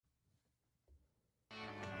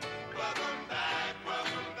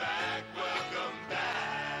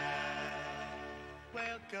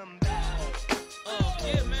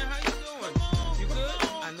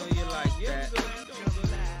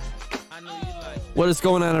What is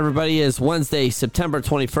going on, everybody? It's Wednesday, September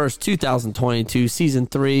 21st, 2022, Season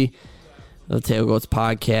 3 of the Tailgoats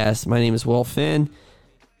Podcast. My name is Will Finn.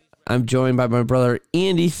 I'm joined by my brother,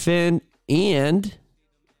 Andy Finn, and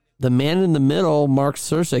the man in the middle, Mark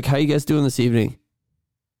Sursik. How you guys doing this evening?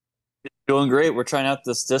 Doing great. We're trying out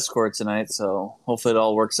this Discord tonight, so hopefully it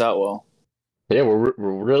all works out well. Yeah, we're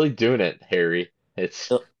really doing it, Harry. It's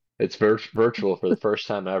virtual for the first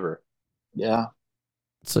time ever. Yeah.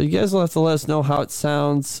 So you guys will have to let us know how it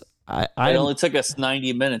sounds. It only took us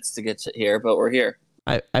 90 minutes to get to here, but we're here.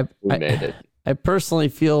 We made it. I personally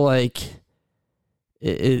feel like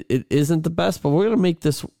it isn't the best, but we're gonna make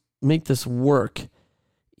this work.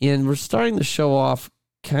 And we're starting the show off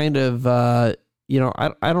kind of, I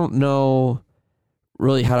don't know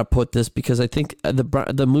really how to put this, because I think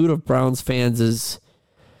the mood of Browns fans is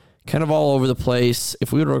kind of all over the place.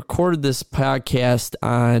 If we would have recorded this podcast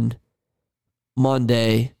on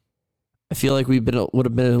Monday, I feel like would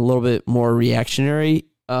have been a little bit more reactionary.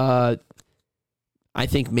 I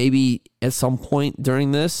think maybe at some point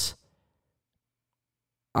during this,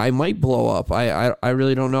 I might blow up. I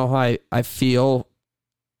really don't know how I feel.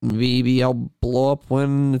 Maybe I'll blow up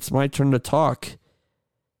when it's my turn to talk.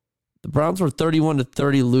 The Browns were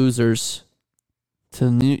 31-30 losers to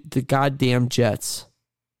the goddamn Jets.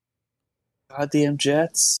 Goddamn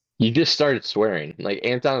Jets. You just started swearing. Like,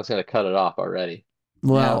 Anton's going to cut it off already.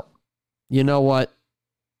 Well, You know what?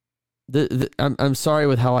 I'm sorry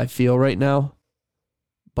with how I feel right now,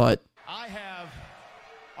 but I have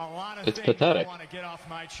a lot of It's things pathetic. I want to get off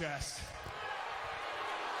my chest.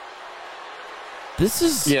 this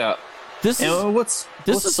is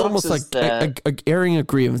What's almost like a airing of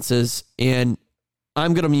grievances, and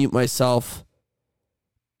I'm gonna mute myself,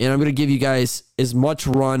 and I'm gonna give you guys as much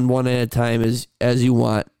run one at a time as you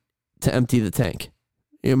want to empty the tank.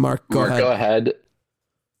 Yeah, Mark, go ahead.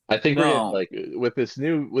 I think we're gonna, with this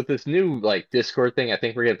new Discord thing. I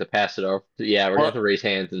think we're gonna have to pass it off. Yeah, we're gonna have to raise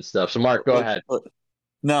hands and stuff. So, Mark, go ahead.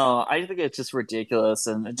 No, I think it's just ridiculous,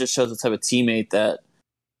 and it just shows the type of teammate that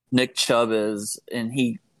Nick Chubb is, and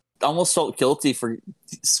he almost felt guilty for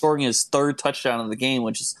scoring his third touchdown of the game,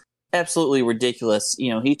 which is absolutely ridiculous.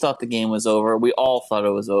 He thought the game was over. We all thought it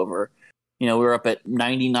was over. We were up at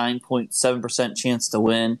 99.7% chance to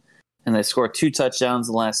win, and they scored 2 touchdowns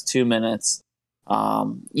in the last 2 minutes.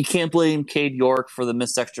 You can't blame Cade York for the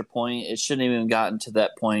missed extra point. It shouldn't have even gotten to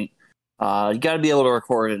that point. You got to be able to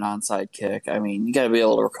record an onside kick. I mean, you got to be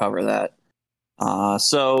able to recover that.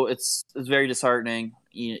 So it's very disheartening.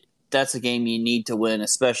 That's a game you need to win,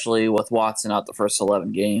 especially with Watson out the first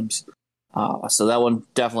 11 games. So that one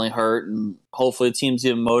definitely hurt, and hopefully the team's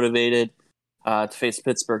even motivated to face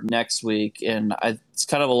Pittsburgh next week. And it's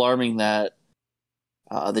kind of alarming that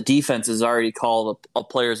the defense has already called a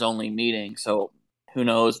players-only meeting. So who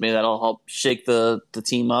knows? Maybe that'll help shake the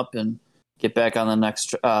team up and get back on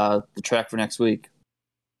the track for next week.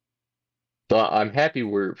 So I'm happy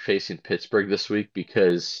we're facing Pittsburgh this week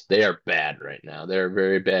because they are bad right now. They're a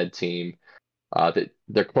very bad team.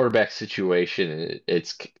 Their quarterback situation,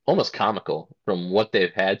 it's almost comical from what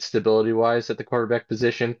they've had stability-wise at the quarterback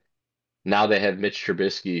position. Now they have Mitch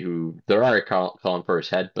Trubisky, who they're already calling for his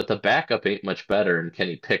head, but the backup ain't much better than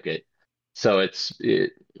Kenny Pickett. So it's a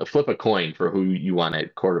flip a coin for who you want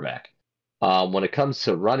at quarterback. When it comes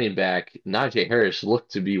to running back, Najee Harris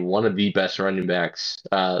looked to be one of the best running backs,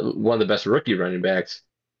 one of the best rookie running backs,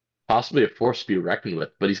 possibly a force to be reckoned with,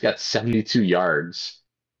 but he's got 72 yards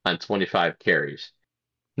on 25 carries.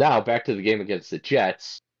 Now, back to the game against the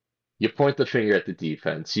Jets. You point the finger at the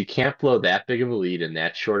defense. You can't blow that big of a lead in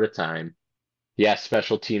that short a time. Yeah,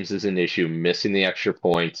 special teams is an issue, missing the extra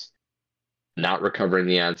points, not recovering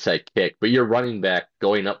the onside kick, but your running back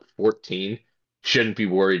going up 14 shouldn't be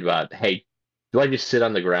worried about, hey, do I just sit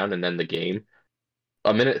on the ground and end the game?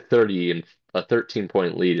 A minute 30 and a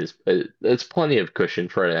 13-point lead it's plenty of cushion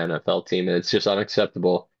for an NFL team, and it's just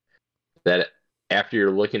unacceptable that after you're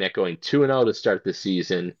looking at going 2-0 to start the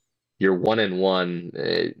season, you're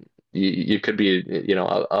 1-1. You could be,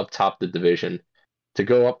 up top the division. To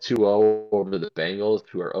go up 2-0 over the Bengals,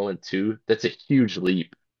 who are 0-2, that's a huge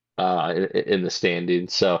leap in the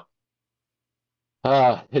standings. So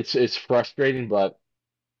it's frustrating, but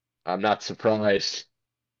I'm not surprised.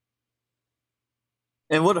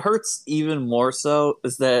 And what hurts even more so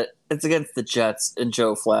is that it's against the Jets and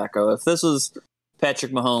Joe Flacco. If this was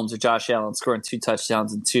Patrick Mahomes or Josh Allen scoring 2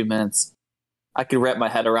 touchdowns in 2 minutes, I could wrap my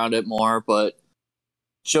head around it more, but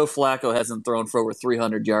Joe Flacco hasn't thrown for over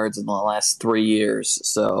 300 yards in the last 3 years.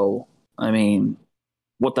 So, I mean,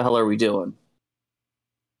 what the hell are we doing?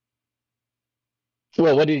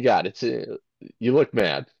 Well, what do you got? You look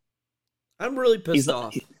mad. I'm really pissed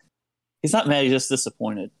off. He's not mad. He's just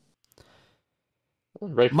disappointed.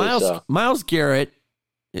 Rightfully so. Myles Garrett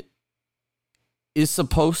is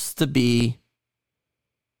supposed to be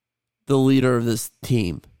the leader of this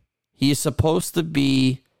team. He is supposed to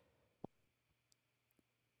be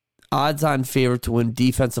odds-on favorite to win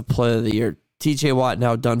Defensive Player of the Year. TJ Watt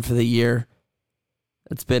now done for the year.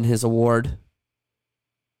 It's been his award.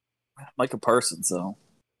 Micah Parsons, so. All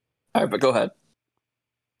right, but go ahead.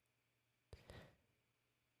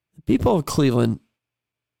 The people of Cleveland,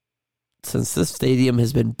 since this stadium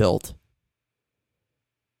has been built,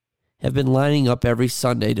 have been lining up every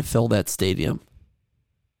Sunday to fill that stadium.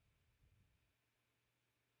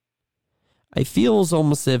 I feel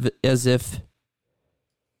almost as if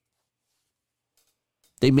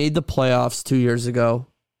they made the playoffs 2 years ago.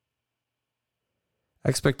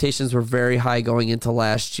 Expectations were very high going into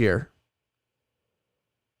last year.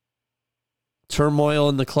 Turmoil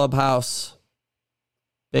in the clubhouse.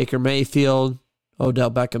 Baker Mayfield, Odell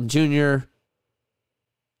Beckham Jr.,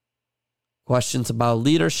 questions about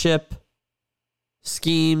leadership,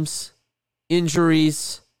 schemes,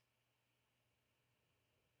 injuries.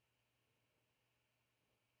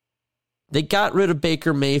 They got rid of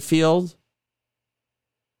Baker Mayfield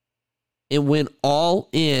and went all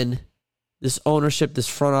in. This ownership, this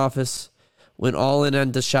front office, went all in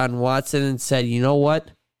on Deshaun Watson and said, you know what?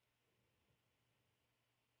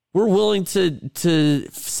 We're willing to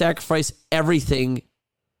sacrifice everything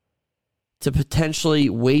to potentially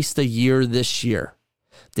waste a year this year.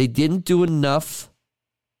 They didn't do enough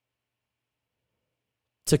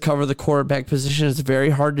to cover the quarterback position. It's very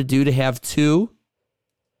hard to do, to have two.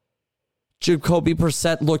 Jacoby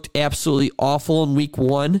Brissett looked absolutely awful in week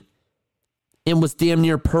 1 and was damn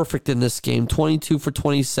near perfect in this game. 22 for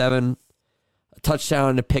 27, a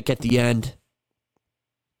touchdown and a pick at the end.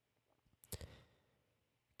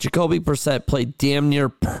 Jacoby Brissett played damn near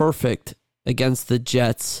perfect against the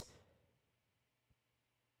Jets,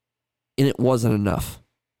 and it wasn't enough.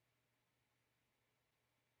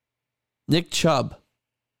 Nick Chubb,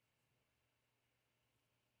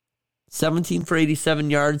 17 for 87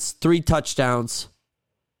 yards, 3 touchdowns.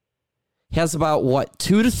 Has about,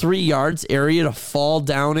 2 to 3 yards area to fall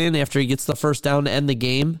down in after he gets the first down to end the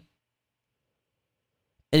game.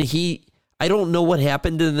 And I don't know what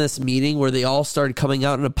happened in this meeting where they all started coming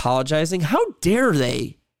out and apologizing. How dare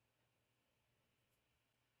they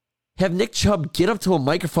have Nick Chubb get up to a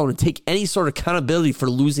microphone and take any sort of accountability for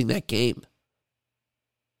losing that game?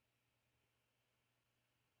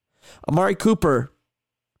 Amari Cooper,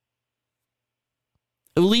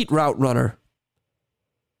 elite route runner.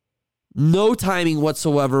 No timing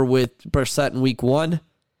whatsoever with Brissett in week 1.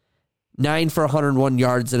 9 for 101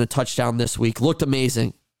 yards and a touchdown this week. Looked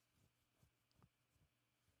amazing.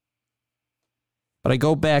 But I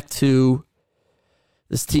go back to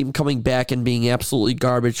this team coming back and being absolutely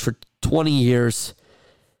garbage for 20 years.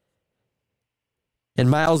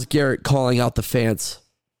 And Myles Garrett calling out the fans.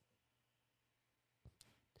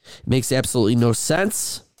 It makes absolutely no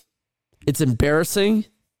sense. It's embarrassing.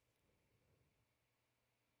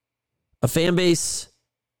 A fan base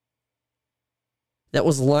that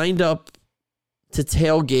was lined up to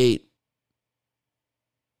tailgate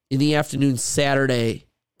in the afternoon Saturday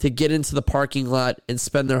to get into the parking lot and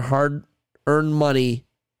spend their hard-earned money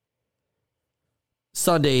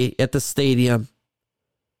Sunday at the stadium.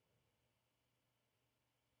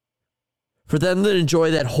 For them to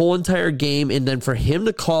enjoy that whole entire game and then for him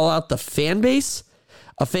to call out the fan base,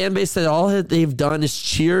 a fan base that all they've done is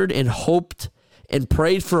cheered and hoped and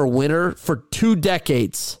prayed for a winner for 2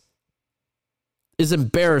 decades, is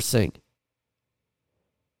embarrassing.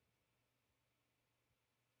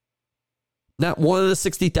 Not one of the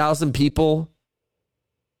 60,000 people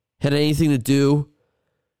had anything to do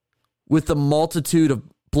with the multitude of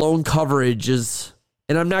blown coverages.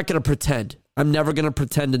 And I'm not going to pretend. I'm never going to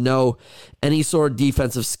pretend to know any sort of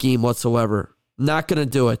defensive scheme whatsoever. Not going to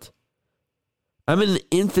do it. I'm in the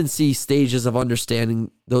infancy stages of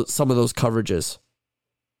understanding some of those coverages.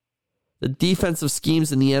 The defensive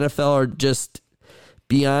schemes in the NFL are just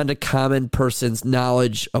beyond a common person's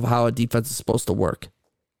knowledge of how a defense is supposed to work.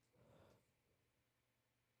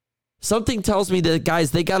 Something tells me that,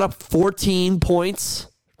 guys, they got up 13 points,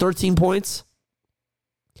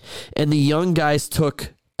 and the young guys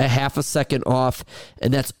took a half a second off,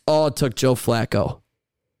 and that's all it took Joe Flacco.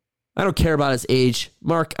 I don't care about his age.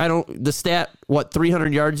 Mark, the stat,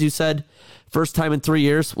 300 yards you said? First time in 3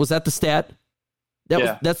 years. Was that the stat?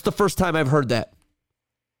 That's the first time I've heard that.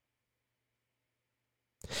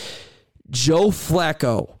 Joe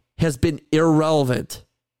Flacco has been irrelevant.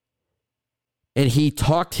 And he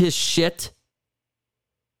talked his shit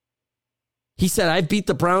He said, I've beat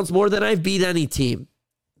the Browns more than I've beat any team.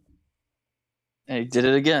 And he did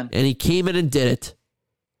it again. And he came in and did it.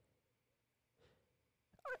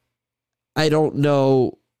 I don't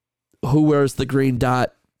know who wears the green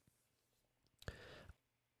dot.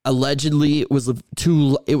 Allegedly, it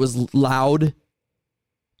was loud.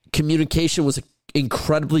 Communication was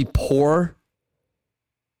incredibly poor.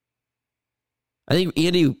 I think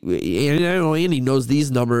Andy knows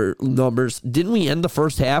these numbers. Didn't we end the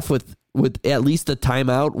first half with at least a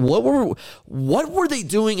timeout? What were they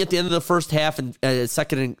doing at the end of the first half and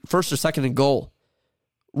first or second and goal?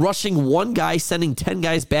 Rushing one guy, sending 10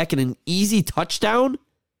 guys back in an easy touchdown?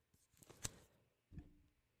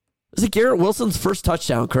 Was it Garrett Wilson's first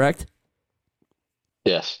touchdown, correct?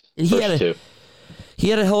 Yes. And he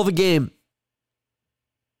had a hell of a game.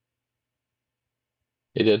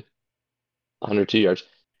 He did. 102 yards.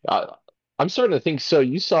 I'm starting to think, so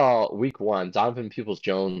you saw week 1, Donovan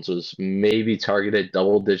Peoples-Jones was maybe targeted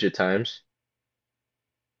double-digit times.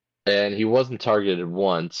 And he wasn't targeted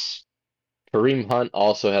once. Kareem Hunt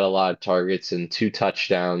also had a lot of targets and 2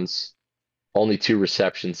 touchdowns. Only 2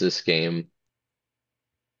 receptions this game.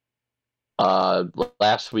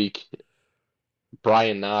 Last week,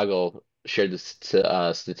 Brian Nagel shared this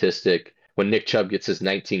statistic. When Nick Chubb gets his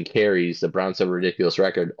 19 carries, the Browns have a ridiculous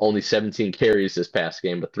record. Only 17 carries this past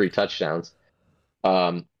game, but 3 touchdowns.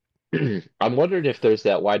 I'm wondering if there's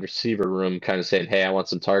that wide receiver room kind of saying, hey, I want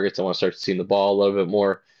some targets. I want to start seeing the ball a little bit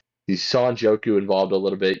more. You saw Njoku involved a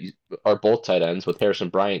little bit, or both tight ends, with Harrison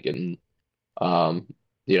Bryant getting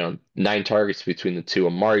 9 targets between the two.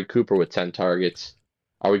 Amari Cooper with 10 targets.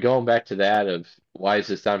 Are we going back to that of why is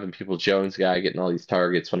this Donovan Peoples-Jones guy getting all these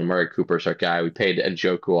targets when Amari Cooper's our guy? We paid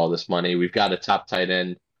Njoku all this money. We've got a top tight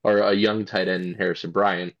end or a young tight end in Harrison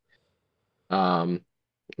Bryant. I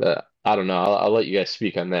don't know. I'll let you guys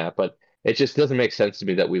speak on that, but it just doesn't make sense to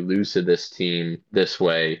me that we lose to this team this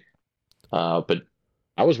way. But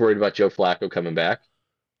I was worried about Joe Flacco coming back.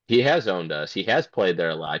 He has owned us. He has played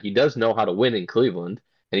there a lot. He does know how to win in Cleveland,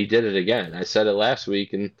 and he did it again. I said it last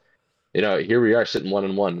week, and here we are sitting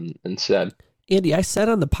 1-1 instead. Andy, I said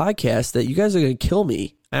on the podcast that you guys are going to kill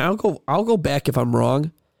me. And I'll go back if I'm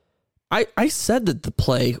wrong. I said that the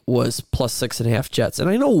play was plus 6.5 Jets, and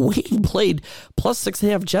I know Wayne played plus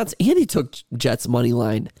 6.5 Jets, and he took Jets money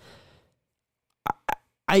line.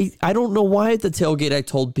 I don't know why at the tailgate I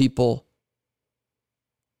told people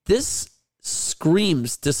this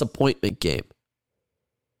screams disappointment game.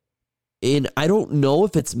 And I don't know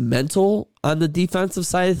if it's mental on the defensive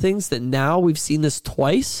side of things that now we've seen this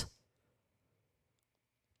twice.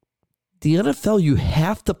 The NFL, you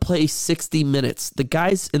have to play 60 minutes. The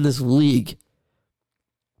guys in this league,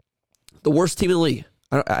 the worst team in the league.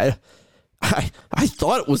 I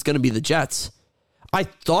thought it was going to be the Jets. I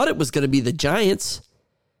thought it was going to be the Giants.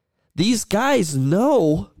 These guys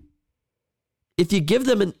know if you give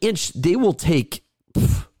them an inch, they will take.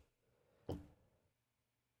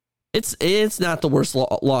 It's not the worst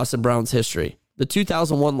loss in Browns history. The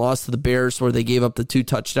 2001 loss to the Bears, where they gave up the 2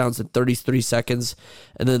 touchdowns in 33 seconds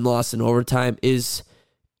and then lost in overtime, is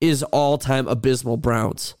all-time abysmal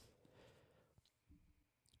Browns.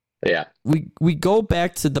 Yeah. We go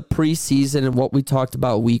back to the preseason and what we talked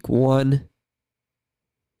about week 1.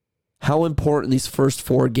 How important these first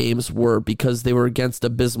 4 games were because they were against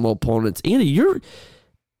abysmal opponents. Andy, we're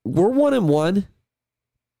 1-1.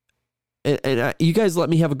 And you guys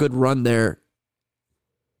let me have a good run there.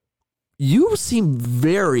 You seem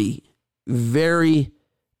very, very,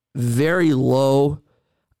 very low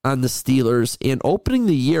on the Steelers. And opening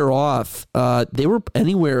the year off, they were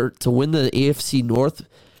anywhere to win the AFC North.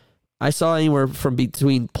 I saw anywhere from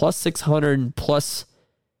between plus 600 and plus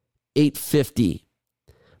 850.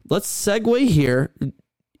 Let's segue here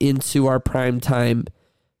into our primetime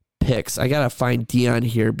picks. I gotta find Dion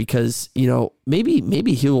here because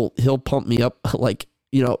maybe he'll pump me up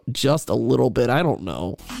just a little bit. I don't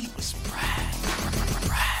know.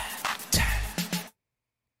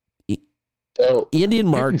 So Andy and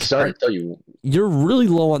Mark, you're really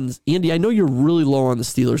low on Andy. I know you're really low on the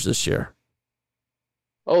Steelers this year.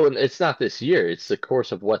 Oh, and it's not this year. It's the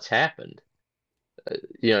course of what's happened.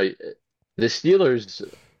 The Steelers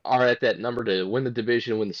are at that number to win the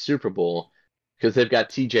division, win the Super Bowl, because they've got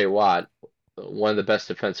T.J. Watt, one of the best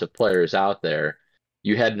defensive players out there.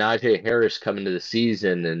 You had Najee Harris come into the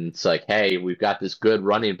season, and it's like, hey, we've got this good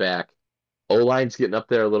running back. O-line's getting up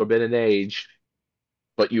there a little bit in age,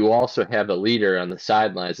 but you also have a leader on the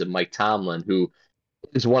sidelines of Mike Tomlin, who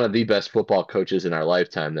is one of the best football coaches in our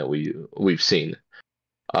lifetime that we've seen.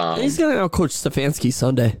 He's going to outcoach Stefanski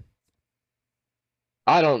Sunday.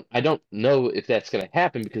 I don't know if that's going to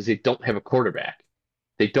happen because they don't have a quarterback.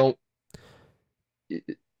 They don't.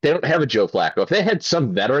 they don't have a Joe Flacco. If they had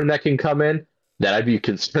some veteran that can come in that I'd be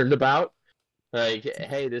concerned about, like,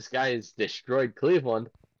 hey, this guy has destroyed Cleveland,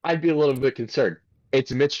 I'd be a little bit concerned.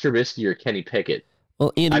 It's Mitch Trubisky or Kenny Pickett.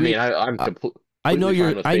 Well, Andy, I'm completely I know you're.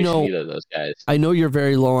 fine with facing either of those guys. I know you're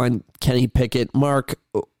very low on Kenny Pickett. Mark,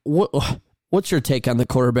 what's your take on the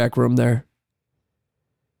quarterback room there?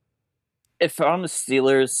 If I'm the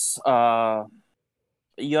Steelers,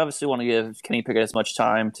 you obviously want to give Kenny Pickett as much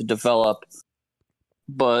time to develop,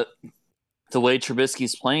 but the way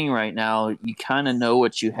Trubisky's playing right now, you kind of know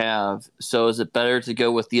what you have. So is it better to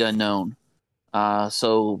go with the unknown?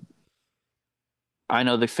 So I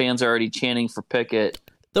know the fans are already chanting for Pickett.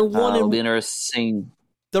 They're one. It'll be interesting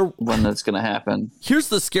when that's going to happen. Here's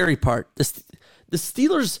the scary part: the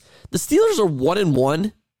Steelers are 1-1,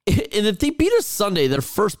 and if they beat us Sunday, they're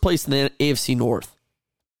first place in the AFC North.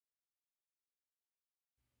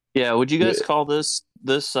 Yeah, would you guys call this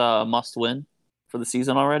must win for the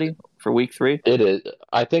season already for week 3? It is.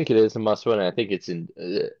 I think it is a must win. I think it's in.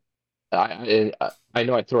 I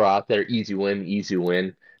know I throw out there easy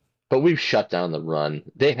win, but we've shut down the run.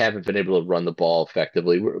 They haven't been able to run the ball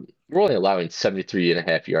effectively. We're only allowing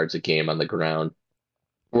 73.5 yards a game on the ground.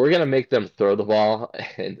 We're gonna make them throw the ball,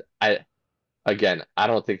 and I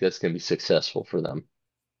don't think that's gonna be successful for them.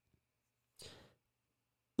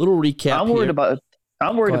 Little recap. I'm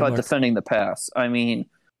worried here. about defending the pass. I mean,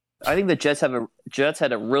 I think the Jets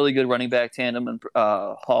had a really good running back tandem in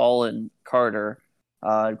Hall and Carter.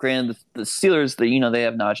 Granted, the Steelers, they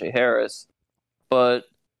have Najee Harris, but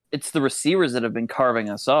it's the receivers that have been carving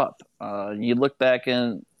us up. You look back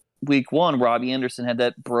in week 1, Robbie Anderson had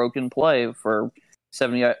that broken play for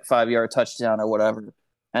 75-yard touchdown or whatever.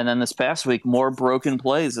 And then this past week, more broken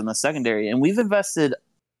plays in the secondary. And we've invested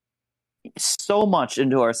so much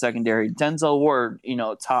into our secondary. Denzel Ward,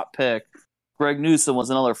 top pick. Greg Newsome was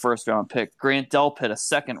another first-round pick. Grant Delpit, a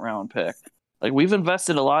second-round pick. Like, we've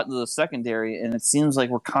invested a lot into the secondary, and it seems like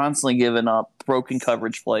we're constantly giving up broken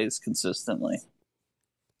coverage plays consistently.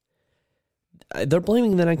 They're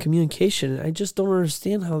blaming that on communication. I just don't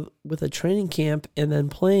understand how, with a training camp and then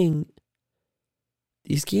playing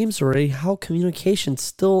these games already, how communication's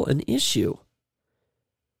still an issue.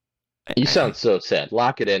 You sound so sad.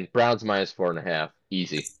 Lock it in. Browns minus 4.5.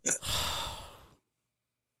 Easy.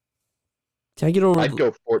 Can I get over? I'd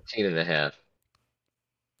go 14.5.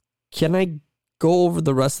 Can I go over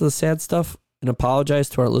the rest of the sad stuff and apologize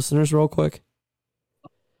to our listeners real quick?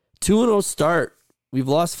 2-0 start. We've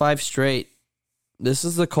lost 5 straight. This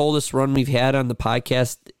is the coldest run we've had on the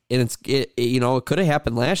podcast, and it could have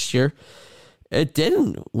happened last year. It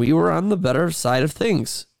didn't. We were on the better side of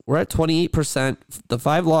things. We're at 28%. The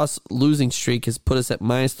 5-loss losing streak has put us at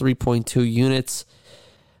minus 3.2 units.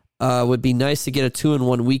 Would be nice to get a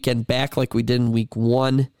 2-1 weekend back like we did in week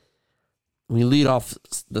 1. We lead off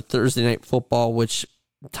the Thursday night football, which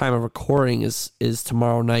time of recording is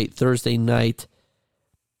tomorrow night, Thursday night.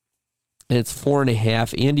 And it's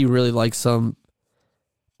 4.5. Andy really likes some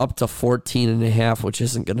up to 14.5, which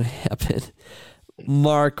isn't going to happen.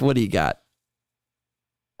 Mark, what do you got?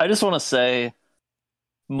 I just want to say,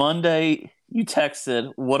 Monday you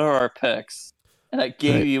texted, "What are our picks?" And I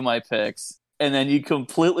gave you my picks, and then you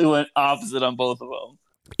completely went opposite on both of them.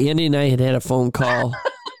 Andy and I had a phone call.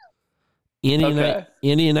 Andy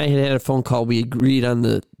and I had a phone call. We agreed on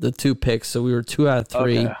the 2 picks, so we were 2 out of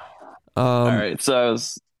 3. Okay. All right, so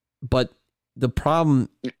But the problem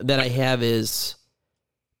that I have is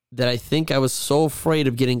that I think I was so afraid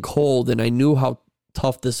of getting cold, and I knew how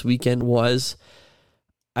tough this weekend was.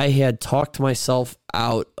 I had talked myself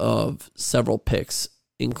out of several picks,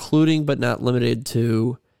 including but not limited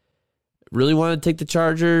to really wanted to take the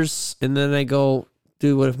Chargers, and then I go,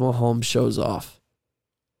 dude, what if Mahomes shows off?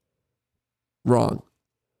 Wrong.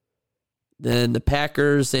 Then the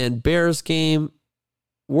Packers and Bears game,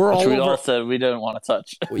 we all said we didn't want to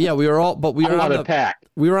touch. Yeah, we were all, but we were on the pack.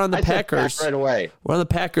 We were on the I Packers right away. We're on the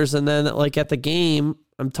Packers, and then like at the game,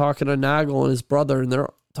 I'm talking to Nagel and his brother, and they're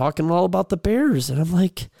talking all about the Bears, and I'm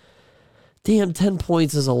like, damn, 10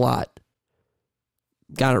 points is a lot.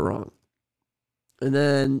 Got it wrong. And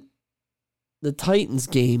then the Titans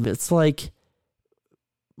game, it's like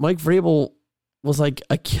Mike Vrabel was like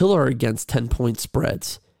a killer against 10-point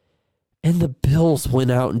spreads, and the Bills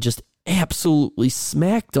went out and just absolutely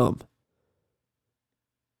smacked them.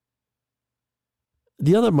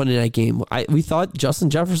 The other Monday night game, we thought Justin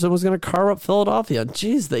Jefferson was going to carve up Philadelphia.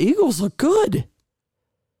 Jeez, the Eagles look good.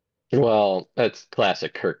 Well, that's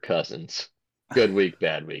classic Kirk Cousins. Good week,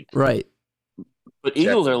 bad week. Right. But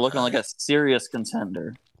Eagles are looking like a serious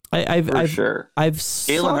contender. For sure.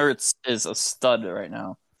 Jalen Hurts is a stud right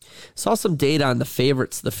now. Saw some data on the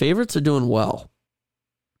favorites. The favorites are doing well.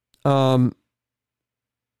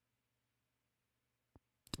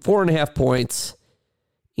 4.5 points.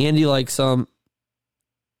 Andy likes some.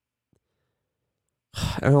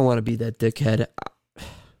 I don't want to be that dickhead.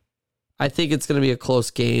 I think it's going to be a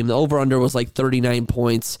close game. The over-under was like 39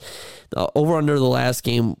 points. The over-under the last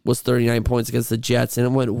game was 39 points against the Jets, and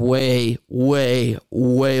it went way, way,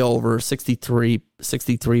 way over 63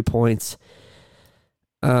 points.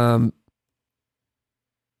 Maybe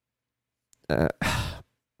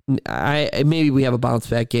we have a bounce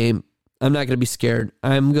back game. I'm not going to be scared.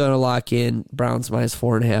 I'm going to lock in Browns minus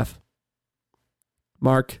 4.5.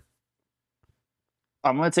 Mark?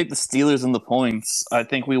 I'm going to take the Steelers and the points. I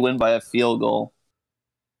think we win by a field goal.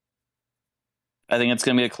 I think it's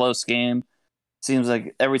going to be a close game. Seems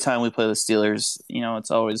like every time we play the Steelers,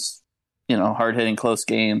 it's always, hard-hitting, close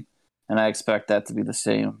game. And I expect that to be the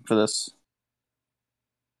same for this.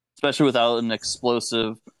 Especially without an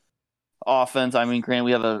explosive offense. I mean, granted,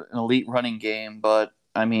 we have an elite running game, but,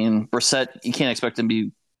 Brissett, you can't expect him to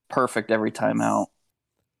be perfect every time out.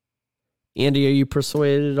 Andy, are you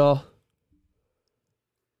persuaded at all?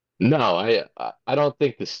 No, I don't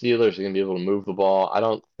think the Steelers are going to be able to move the ball. I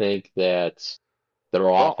don't think that their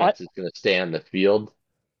offense is going to stay on the field.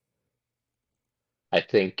 I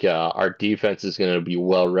think our defense is going to be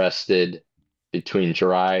well rested between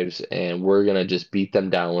drives, and we're going to just beat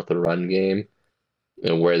them down with the run game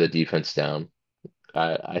and wear the defense down.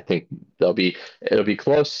 I think it'll be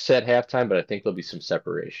close at halftime, but I think there'll be some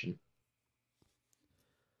separation.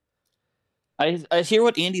 I hear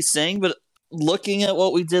what Andy's saying, but looking at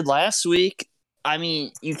what we did last week,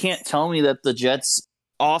 you can't tell me that the Jets'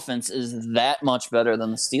 offense is that much better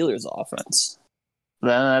than the Steelers' offense.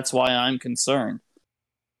 That's why I'm concerned.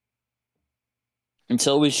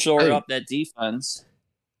 Until we shore up that defense.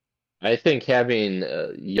 I think having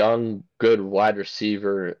a young, good wide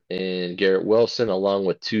receiver in Garrett Wilson, along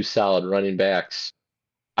with two solid running backs.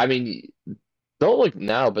 Don't look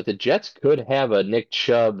now, but the Jets could have a Nick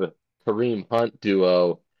Chubb, Kareem Hunt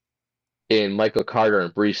duo in Michael Carter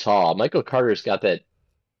and Breece Hall. Michael Carter's got that,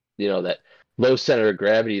 that low center of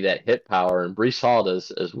gravity, that hit power, and Breece Hall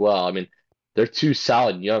does as well. They're two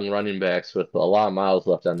solid young running backs with a lot of miles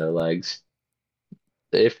left on their legs.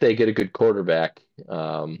 If they get a good quarterback,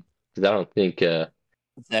 because I don't think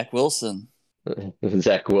Zach Wilson.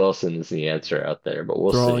 Zach Wilson is the answer out there, but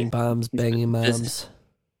we'll Throwing see. bombs, banging moms.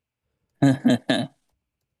 But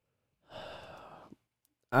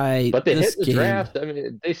they hit the draft.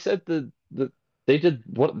 They said they had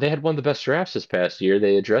one of the best drafts this past year.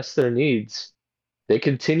 They addressed their needs. They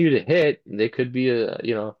continue to hit. They could be a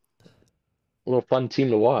little fun team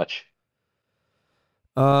to watch.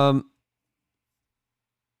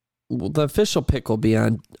 The official pick will be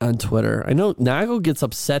on Twitter. I know Nago gets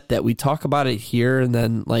upset that we talk about it here and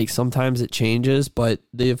then sometimes it changes, but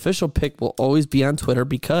the official pick will always be on Twitter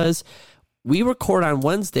because we record on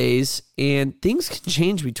Wednesdays and things can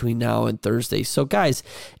change between now and Thursday. So guys,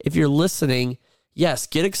 if you're listening, yes,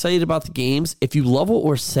 get excited about the games. If you love what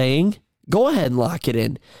we're saying, go ahead and lock it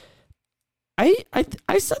in. I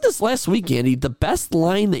said this last week, Andy, the best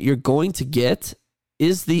line that you're going to get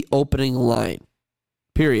is the opening line.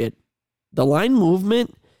 Period. The line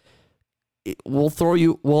movement will throw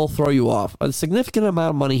you off. A significant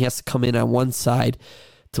amount of money has to come in on one side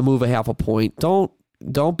to move a half a point. Don't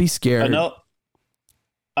be scared. I know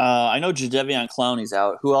Jadeveon Clowney's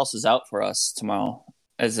out. Who else is out for us tomorrow?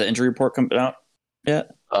 Has the injury report come out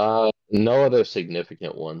yet? No other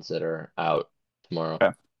significant ones that are out tomorrow.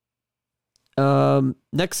 Okay.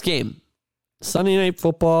 Next game, Sunday Night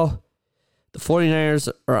Football. The 49ers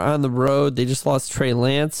are on the road. They just lost Trey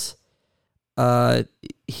Lance. They're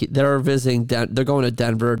visiting. They're going to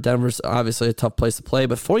Denver. Denver's obviously a tough place to play,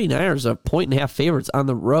 but 49ers are 1.5 favorites on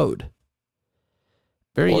the road.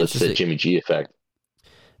 Very interesting. It's the Jimmy G effect.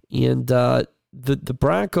 And the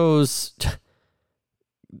Broncos,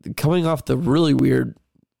 coming off the really weird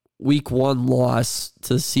Week 1 loss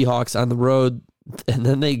to the Seahawks on the road, and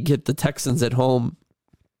then they get the Texans at home.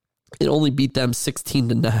 It only beat them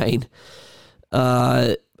 16-9.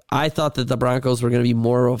 I thought that the Broncos were going to be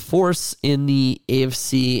more of a force in the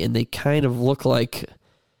AFC, and they kind of look like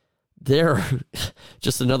they're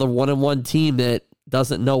just another 1-1 team that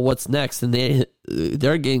doesn't know what's next, and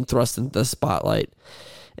they're getting thrust into the spotlight.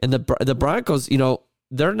 And the Broncos,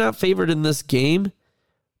 they're not favored in this game.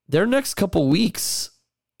 Their next couple weeks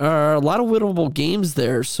are a lot of winnable games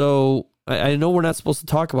there. So I know we're not supposed to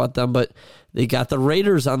talk about them, but they got the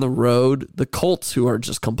Raiders on the road, the Colts, who are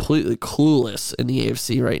just completely clueless in the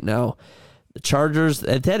AFC right now. The Chargers,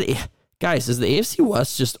 guys, is the AFC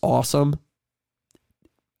West just awesome?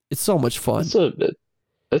 It's so much fun.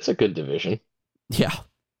 It's a good division. Yeah.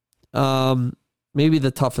 Maybe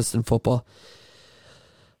the toughest in football.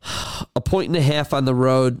 1.5 on the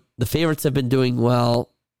road. The favorites have been doing well.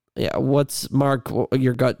 Yeah, what's Mark?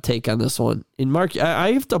 Your gut take on this one? And Mark,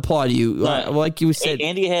 I have to applaud you. Like you said,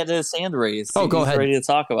 Andy had his hand raised. Oh, go He's ahead. ready to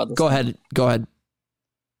talk about this. Go ahead.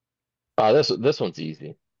 This one's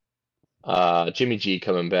easy. Jimmy G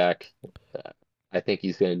coming back. I think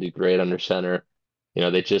he's going to do great under center.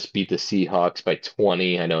 They just beat the Seahawks by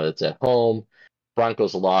 20. I know it's at home.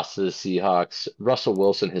 Broncos lost to the Seahawks. Russell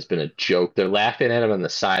Wilson has been a joke. They're laughing at him on the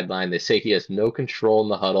sideline. They say he has no control in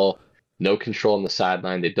the huddle, no control on the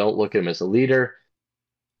sideline. They don't look at him as a leader.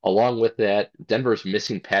 Along with that, Denver's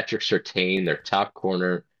missing Patrick Surtain, their top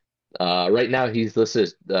corner. Right now, he's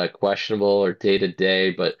listed as questionable or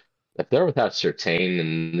day-to-day, but if they're without Surtain,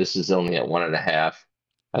 and this is only at 1.5,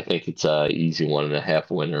 I think it's an easy 1.5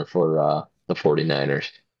 winner for the 49ers.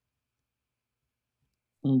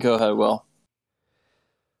 Go ahead, Will.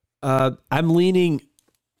 I'm leaning.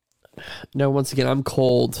 No, once again, I'm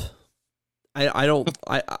cold. I don't.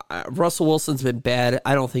 Russell Wilson's been bad.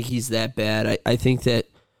 I don't think he's that bad. I think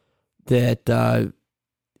that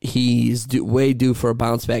he's way due for a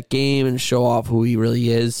bounce back game and show off who he really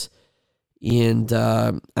is. And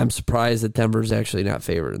I'm surprised that Denver's actually not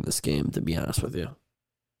favored in this game, to be honest with you.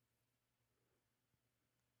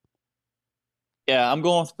 Yeah, I'm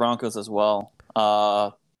going with Broncos as well.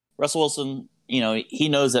 Russell Wilson, he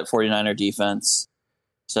knows that 49er defense,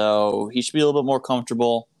 so he should be a little bit more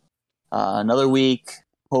comfortable. Another week,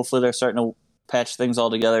 hopefully they're starting to patch things all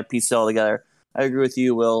together, piece it all together. I agree with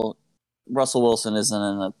you, Will. Russell Wilson isn't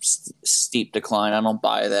in a steep decline. I don't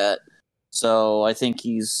buy that. So I think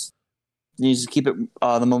he needs to keep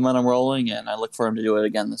the momentum rolling, and I look for him to do it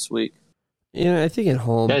again this week. Yeah, I think at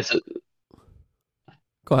home. Guys,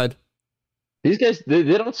 go ahead. These guys, they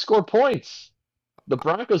don't score points. The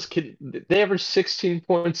Broncos, they average 16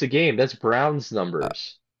 points a game. That's Browns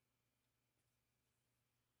numbers.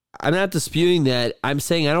 I'm not disputing that. I'm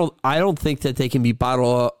saying I don't think that they can be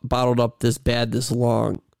bottled up this bad this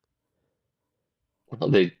long.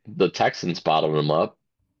 Well, the Texans bottled them up.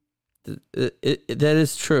 That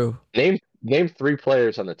is true. Name 3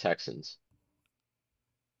 players on the Texans.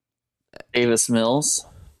 Davis Mills,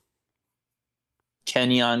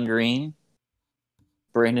 Kenyon Green,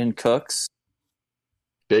 Brandon Cooks.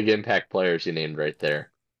 Big impact players you named right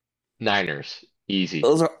there. Niners, easy.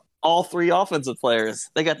 Those are all 3 offensive players.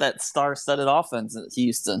 They got that star-studded offense at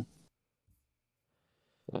Houston.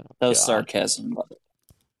 Oh, that was God. sarcasm. But...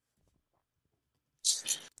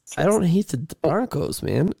 I don't hate the Broncos,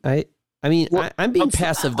 man. I'm being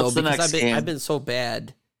passive though because I've been so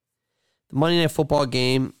bad. The Monday Night Football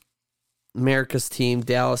game, America's team,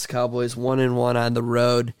 Dallas Cowboys, 1-1 on the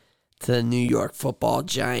road to the New York Football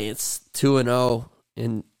Giants, 2-0,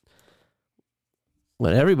 and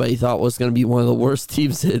what everybody thought was going to be one of the worst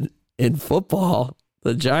teams in football,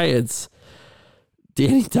 the Giants.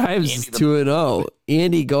 Danny Dimes is 2-0.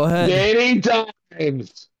 Andy, go ahead. Danny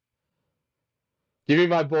Dimes. Give me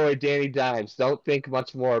my boy Danny Dimes. Don't think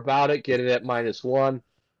much more about it. Get it at -1.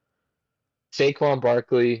 Saquon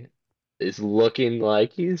Barkley is looking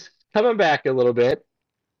like he's coming back a little bit.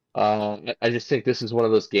 I just think this is one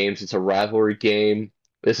of those games. It's a rivalry game.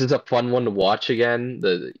 This is a fun one to watch again.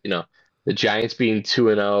 The Giants being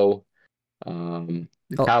 2-0. The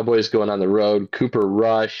Cowboys going on the road. Cooper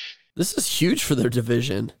Rush. This is huge for their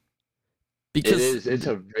division. Because it is. It's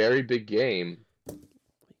a very big game.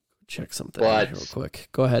 Check something out real quick.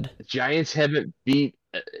 Go ahead. The Giants haven't beat.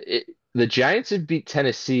 The Giants have beat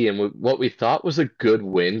Tennessee, and what we thought was a good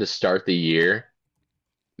win to start the year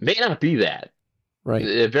may not be that. Right.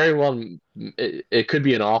 It very well. It could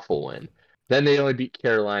be an awful win. Then they only beat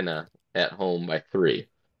Carolina at home by 3.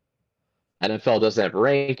 NFL doesn't have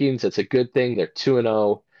rankings. It's a good thing. They're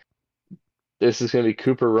 2-0. This is going to be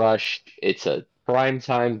Cooper Rush. It's a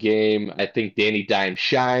primetime game. I think Danny Dimes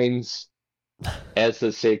shines, as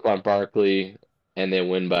does Saquon Barkley, and they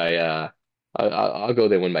win by. I'll go.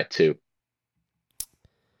 They win by 2.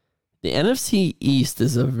 The NFC East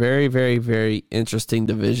is a very, very, very interesting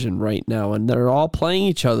division right now, and they're all playing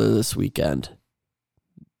each other this weekend.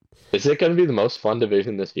 Is it going to be the most fun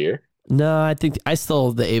division this year? No, I think I still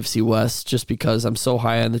have the AFC West just because I'm so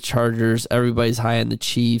high on the Chargers. Everybody's high on the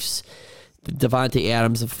Chiefs. The Devontae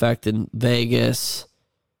Adams effect in Vegas.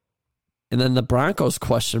 And then the Broncos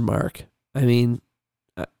question mark. I mean,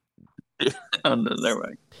 never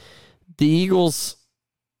mind. The Eagles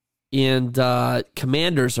and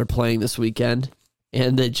Commanders are playing this weekend,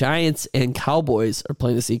 and the Giants and Cowboys are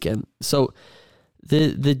playing this weekend. So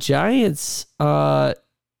the Giants, I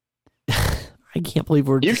can't believe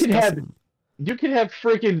we're discussing. you can have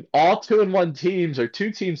freaking all 2-1 teams or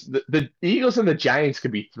two teams. The Eagles and the Giants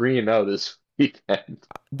could be 3-0 this weekend.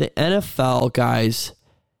 The NFL, guys,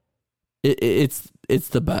 it's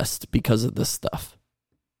the best because of this stuff.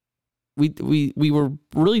 We were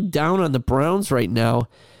really down on the Browns right now,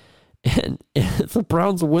 and if the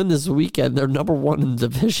Browns win this weekend, they're number one in the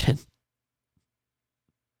division,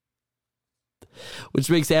 which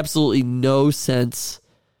makes absolutely no sense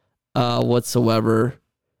whatsoever.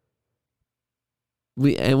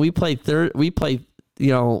 We play Thursday.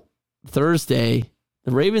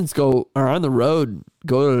 The Ravens are on the road,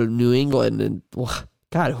 go to New England, and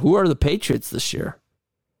God, who are the Patriots this year?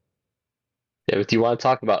 Yeah, but do you want to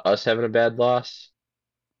talk about us having a bad loss?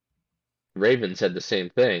 Ravens had the same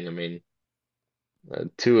thing. I mean,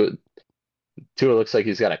 Tua looks like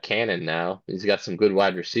he's got a cannon now. He's got some good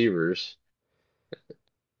wide receivers.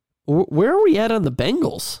 Where are we at on the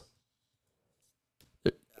Bengals?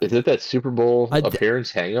 Is it that Super Bowl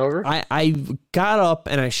appearance hangover? I got up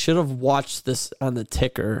and I should have watched this on the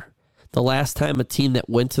ticker. The last time a team that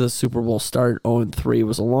went to the Super Bowl started 0-3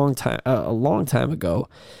 was a long time ago.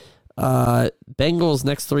 Bengals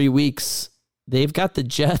next 3 weeks, they've got the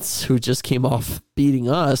Jets, who just came off beating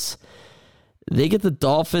us. They get the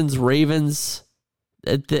Dolphins, Ravens,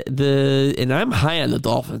 and I'm high on the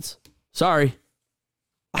Dolphins. Sorry.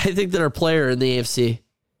 I think they're a player in the AFC.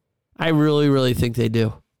 I really, really think they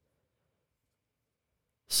do.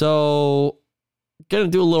 So, gonna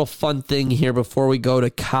do a little fun thing here before we go to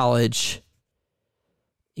college.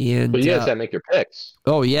 And but you guys gotta make your picks.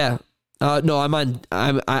 Oh yeah. No, I'm on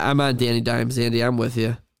Danny Dimes, Andy. I'm with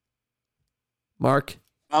you. Mark?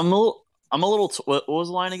 I'm a little. What was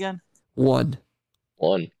the line again? 1.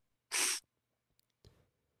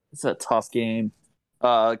 It's a tough game.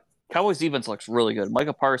 Cowboys defense looks really good.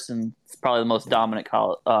 Micah Parsons is probably the most dominant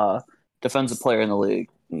defensive player in the league.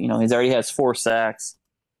 You know, he's already has 4 sacks.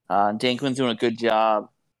 Dan Quinn's doing a good job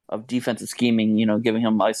of defensive scheming, you know, giving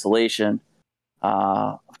him isolation.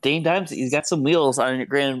 Danny Dimes, he's got some wheels. I mean,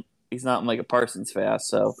 granted, he's not Micah Parsons fast,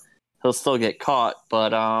 so he'll still get caught.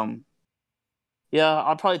 But, yeah,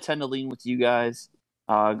 I'll probably tend to lean with you guys.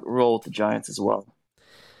 Roll with the Giants as well.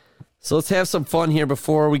 So let's have some fun here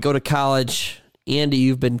before we go to college. Andy,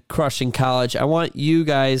 you've been crushing college. I want you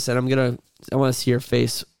guys, and I want to see your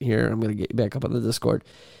face here. I'm going to get you back up on the Discord.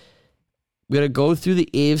 We're going to go through the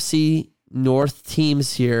AFC North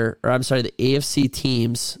teams here, or I'm sorry, the AFC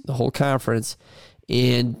teams, the whole conference,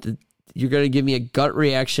 and you're going to give me a gut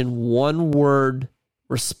reaction, 1-word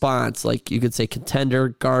response. Like you could say contender,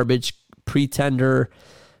 garbage, pretender,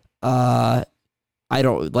 I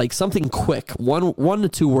don't like something quick, 1 to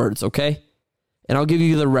 2 words, okay? And I'll give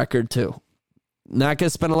you the record too. Not going to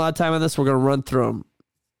spend a lot of time on this. We're going to run through them.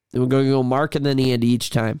 And we're going to go Mark and then Andy each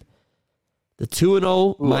time. The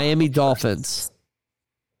 2-0 Miami Dolphins.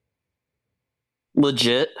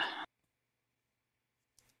 Legit.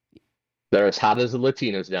 They're as hot as the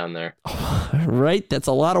Latinos down there. Right? That's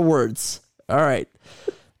a lot of words. All right.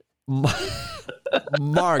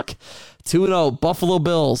 Mark, 2-0 Buffalo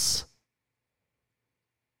Bills.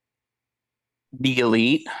 The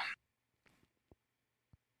elite.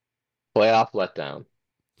 Playoff letdown.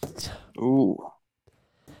 Ooh.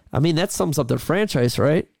 I mean, that sums up their franchise,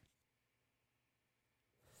 right?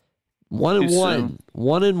 1-1.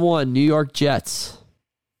 1-1 New York Jets.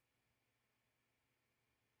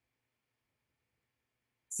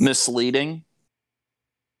 Misleading.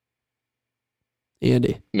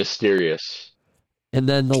 Andy. Mysterious. And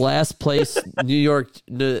then the last place,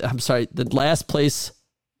 the last place,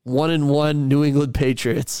 1-1 New England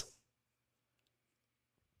Patriots.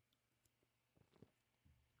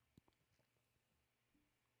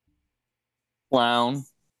 Clown.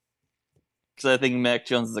 Because I think Mac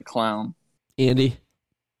Jones is a clown. Andy.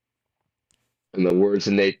 In the words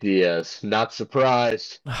of Nate Diaz, not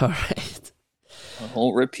surprised. All right. I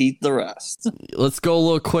won't repeat the rest. Let's go a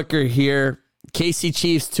little quicker here. KC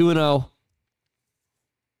Chiefs 2-0.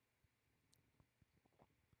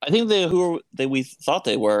 I think we thought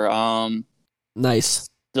they were. Nice.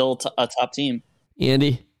 Still a top team.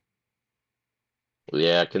 Andy.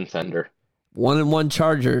 Yeah, contender. 1-1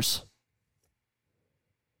 Chargers.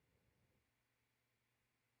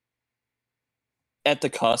 At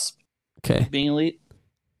the cusp. Okay. Being elite.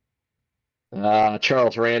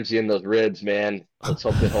 Charles Ramsey and those ribs, man. Let's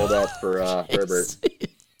hope they hold up for Herbert.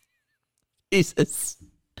 Jesus.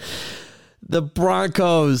 The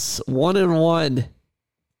Broncos 1-1.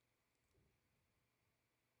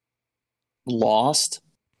 Lost.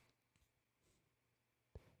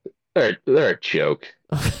 They're a joke.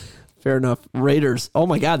 Fair enough. Raiders. Oh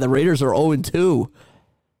my God, the Raiders are 0-2.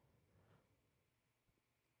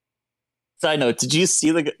 Side note: did you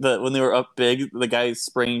see the when they were up big, the guy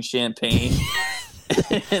spraying champagne,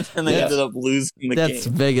 and then they ended up losing the game? That's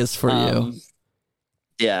Vegas for you.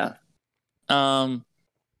 Yeah. I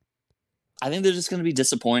think they're just going to be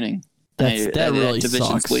disappointing. That really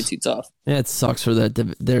division's sucks. way too tough. That sucks for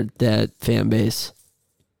that fan base.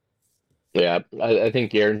 Yeah, I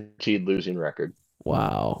think guaranteed losing record.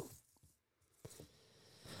 Wow.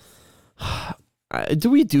 Do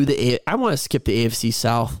we do I want to skip the AFC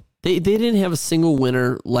South. They didn't have a single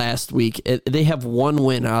winner last week. They have one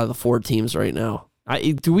win out of the 4 teams right now.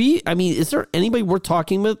 Is there anybody we're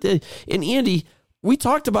talking about? And Andy, we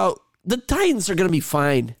talked about the Titans are going to be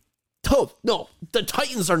fine. Oh, no, the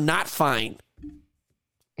Titans are not fine.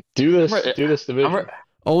 Do this division.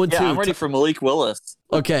 0-2. Yeah, I'm ready for Malik Willis.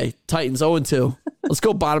 Okay, Titans 0-2. Let's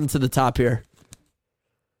go bottom to the top here.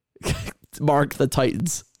 Mark the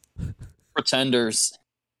Titans. Pretenders.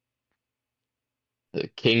 The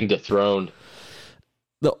king dethroned.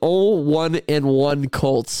 The 0-1-1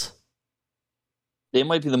 Colts. They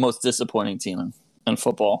might be the most disappointing team in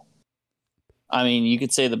football. I mean, you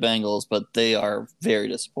could say the Bengals, but they are very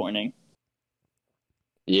disappointing.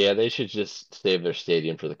 Yeah, they should just save their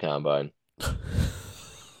stadium for the combine.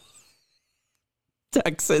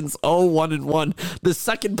 Texans 0-1-1. The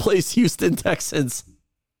second place Houston Texans.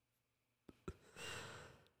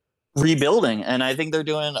 Rebuilding, and I think they're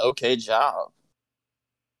doing an okay job.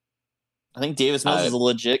 I think Davis Mills is a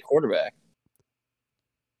legit quarterback.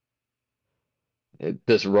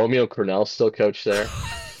 Does Romeo Cornell still coach there?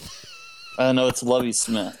 No, it's Lovie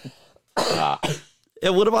Smith.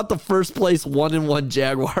 And what about the first place 1-1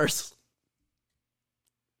 Jaguars?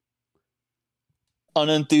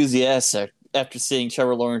 Unenthusiastic after seeing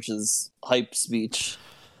Trevor Lawrence's hype speech.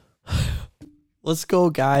 Let's go,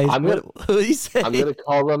 guys. What do you say? I'm going to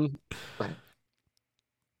call them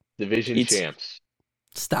division champs.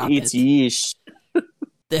 Stop it's it. Yeesh.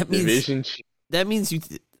 That means you...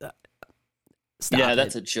 Stop yeah, it.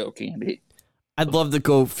 that's a joke, Andy. I'd love to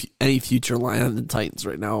go any future line on the Titans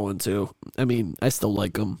right now, 1-2. I mean, I still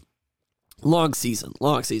like them. Long season.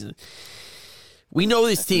 We know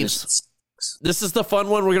these teams. This is the fun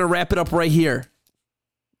one. We're going to wrap it up right here.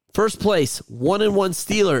 First place, 1-1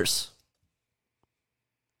 Steelers.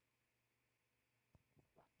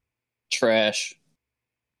 Trash.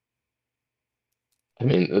 I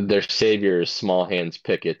mean, their savior is small hands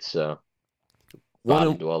Pickett, so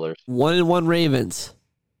bottom dwellers. 1-1 Ravens.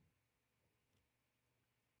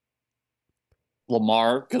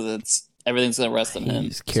 Lamar, because everything's going to rest on him.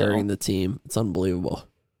 He's carrying the team. It's unbelievable.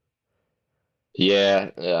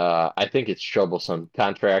 Yeah, I think it's troublesome.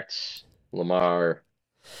 Contracts, Lamar.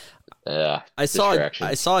 I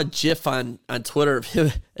saw a GIF on Twitter of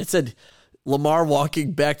him. It said Lamar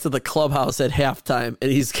walking back to the clubhouse at halftime,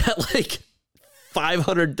 and he's got like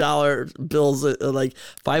 $500 bills, like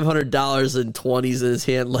 $500 and 20s in his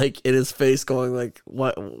hand, like in his face, going like,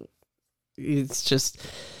 "What?" It's just,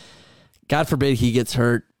 God forbid he gets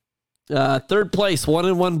hurt. Third place,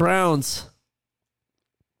 1-1 Browns.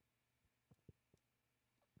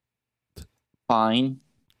 Fine.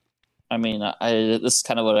 I mean, this is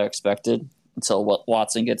kind of what I expected until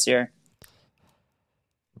Watson gets here.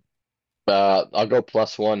 I'll go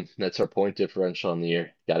 +1. That's our point differential in the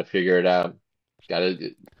year. Got to figure it out.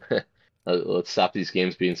 Let's stop these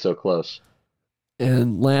games being so close.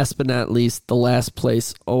 And last but not least, the last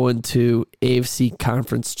place 0-2 AFC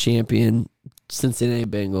Conference champion Cincinnati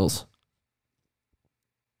Bengals.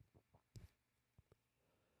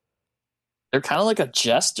 They're kind of like a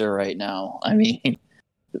jester right now. I mean,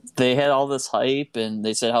 they had all this hype, and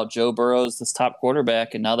they said how Joe Burrow is this top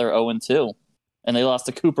quarterback, and now they're 0-2, and they lost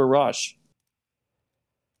to Cooper Rush.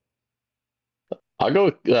 I'll go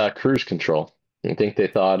with cruise control. I think they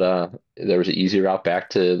thought there was an easy route back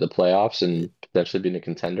to the playoffs and potentially being a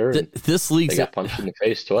contender. And this league's they got punched in the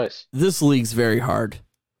face twice. This league's very hard.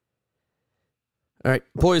 All right,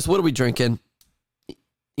 boys, what are we drinking?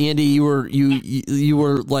 Andy, you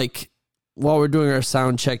were like, while we're doing our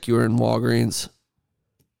sound check, you were in Walgreens.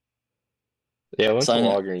 Yeah, I went to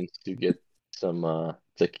Walgreens to get some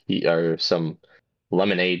tequila or some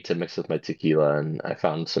lemonade to mix with my tequila, and I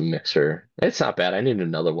found some mixer. It's not bad. I need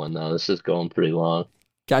another one though. This is going pretty long.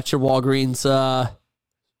 Got your Walgreens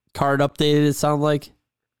card updated, it sounds like?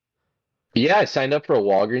 Yeah, I signed up for a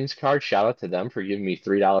Walgreens card. Shout out to them for giving me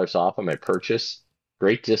 $3 off on my purchase.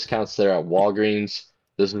 Great discounts there at Walgreens.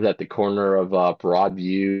 This is at the corner of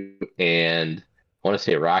Broadview and I want to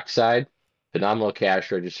say Rockside. Phenomenal cash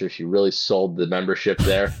register. She really sold the membership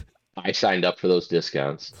there. I signed up for those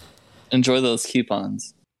discounts. Enjoy those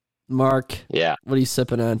coupons. Mark, yeah. What are you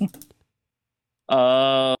sipping on?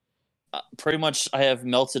 Pretty much, I have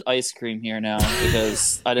melted ice cream here now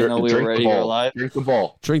because I didn't know we were Drink the ready or bowl. live. Drink the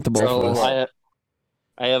bowl. Drink the bowl for So us.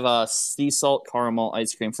 I have a sea salt caramel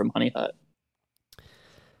ice cream from Honey Hut.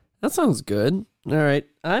 That sounds good. All right.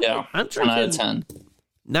 I'm 10 out of drinking 10.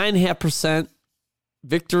 9.5%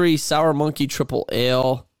 Victory Sour Monkey Triple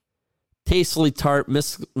Ale. Tastefully tart,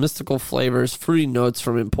 mystical flavors, fruity notes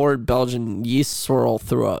from imported Belgian yeast swirl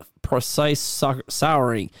through a precise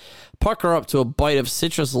souring. Pucker up to a bite of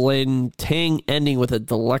citrus-laden tang, ending with a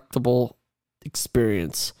delectable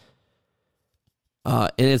experience.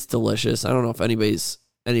 And it's delicious. I don't know if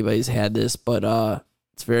anybody's had this, but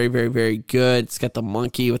it's very, very, very good. It's got the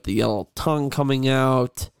monkey with the yellow tongue coming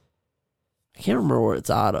out. I can't remember where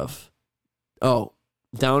it's out of. Oh,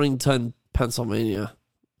 Downingtown, Pennsylvania.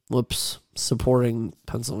 Whoops. Supporting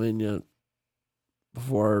Pennsylvania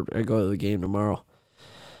before I go to the game tomorrow.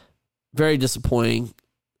 Very disappointing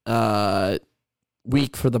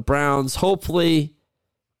week for the Browns. Hopefully,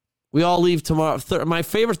 we all leave tomorrow. My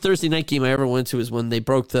favorite Thursday night game I ever went to is when they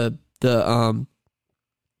broke the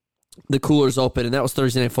coolers open, and that was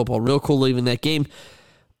Thursday Night Football. Real cool leaving that game.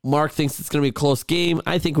 Mark thinks it's going to be a close game.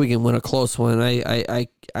 I think we can win a close one. I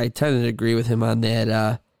tend to agree with him on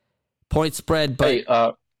that point spread. But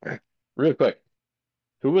Hey, real quick,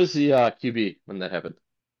 who was the QB when that happened?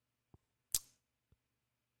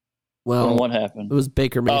 When well, what happened? it was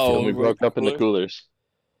Baker Mayfield. When we broke up in the coolers.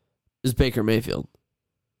 It was Baker Mayfield.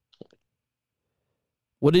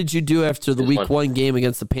 What did you do after the week one game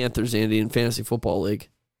against the Panthers, Andy, in Fantasy Football League?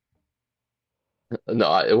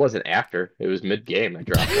 No, it wasn't after. It was mid-game. I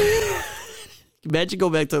dropped it. Imagine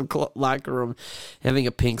going back to the locker room having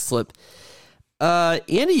a pink slip.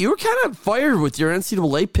 Andy, you were kind of fired with your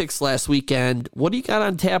NCAA picks last weekend. What do you got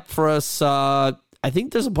on tap for us? I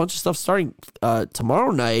think there's a bunch of stuff starting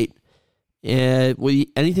tomorrow night.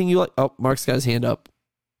 Anything you like? Oh, Mark's got his hand up.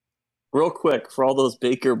 Real quick, for all those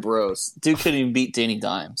Baker bros, Duke couldn't even beat Danny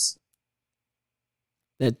Dimes.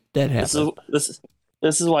 That happened. This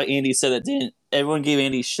is why Andy said that everyone gave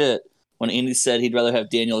Andy shit when Andy said he'd rather have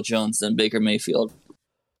Daniel Jones than Baker Mayfield.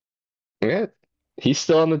 Yeah, he's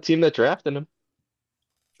still on the team that drafted him.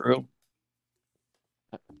 True.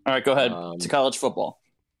 All right, go ahead to college football.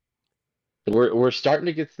 We're starting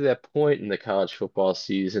to get to that point in the college football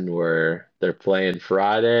season where they're playing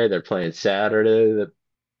Friday, they're playing Saturday,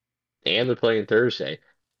 and they're playing Thursday.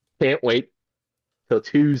 Can't wait till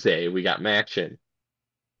Tuesday. We got action.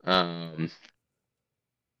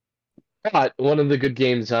 But one of the good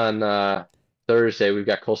games on Thursday, we've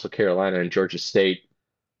got Coastal Carolina and Georgia State,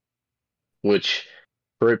 which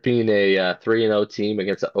for it being a 3-0 team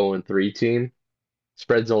against an 0-3 team,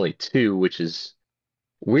 spread's only 2, which is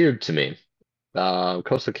weird to me.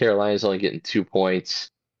 Coastal Carolina is only getting 2 points.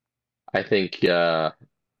 I think you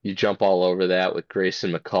jump all over that with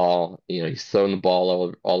Grayson McCall. You know, he's throwing the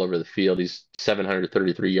ball all over the field. He's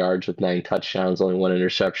 733 yards with 9 touchdowns, only 1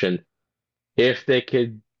 interception. If they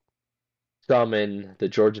could summon the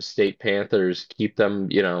Georgia State Panthers, keep them,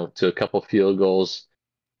 to a couple field goals,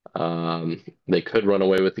 they could run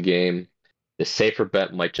away with the game. The safer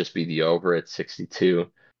bet might just be the over at 62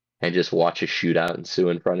 and just watch a shootout ensue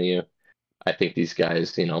in front of you. I think these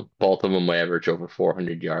guys, both of them will average over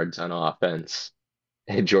 400 yards on offense,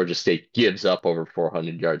 and Georgia State gives up over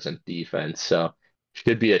 400 yards on defense. So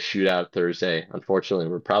should be a shootout Thursday. Unfortunately,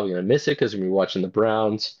 we're probably going to miss it because we're watching the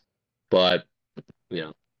Browns, but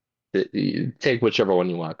you take whichever one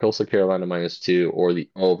you want. Coastal Carolina -2 or the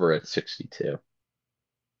over at 62.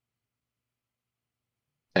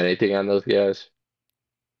 Anything on those guys?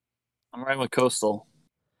 I'm right with Coastal.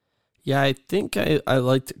 Yeah, I think I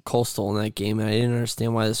liked Coastal in that game, and I didn't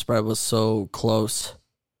understand why the spread was so close.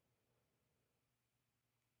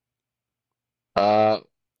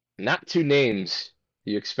 Not 2 names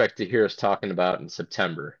you expect to hear us talking about in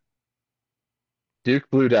September. Duke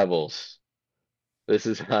Blue Devils. This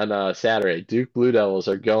is on Saturday. Duke Blue Devils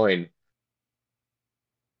are going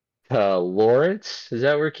to Lawrence. Is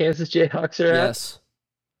that where Kansas Jayhawks are at? Yes.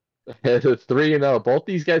 It's 3-0. Both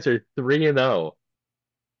these guys are 3-0,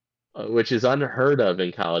 which is unheard of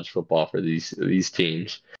in college football for these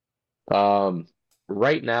teams.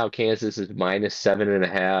 Right now, Kansas is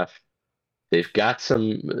 -7.5. They've got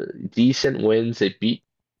some decent wins. They beat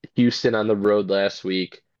Houston on the road last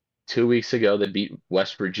week. 2 weeks ago, they beat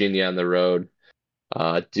West Virginia on the road.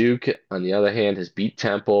 Duke, on the other hand, has beat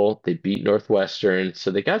Temple. They beat Northwestern.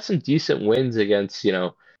 So they got some decent wins against,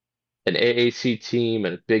 an AAC team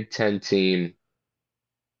and a Big Ten team.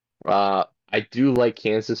 I do like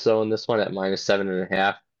Kansas, though, in this one at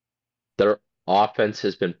 -7.5. Their offense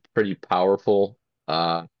has been pretty powerful,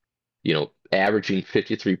 averaging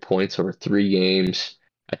 53 points over 3 games.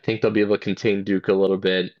 I think they'll be able to contain Duke a little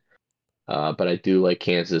bit. But I do like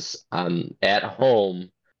Kansas at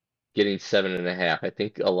home getting 7.5. I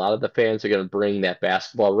think a lot of the fans are going to bring that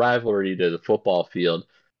basketball rivalry to the football field,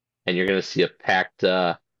 and you're going to see a packed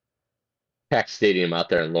stadium out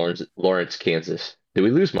there in Lawrence, Kansas. Did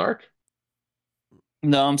we lose Mark?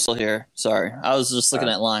 No, I'm still here. Sorry. I was just looking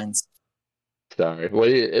Uh, at lines. Sorry. What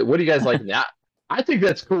do you guys like now? I think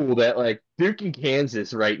that's cool that like Duke and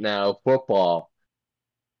Kansas right now football.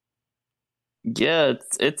 Yeah,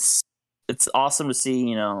 it's awesome to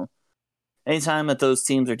see, anytime that those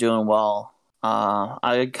teams are doing well.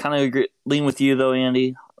 I kind of agree, lean with you though,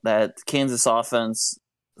 Andy, that Kansas offense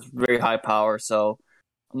is very high power. So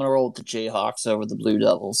I'm gonna roll with the Jayhawks over the Blue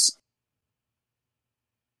Devils.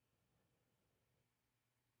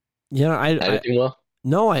 Yeah, Anything well?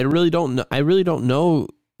 no, I really don't know. I really don't know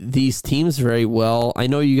these teams very well. I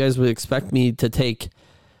know you guys would expect me to take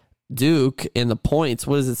Duke and the points.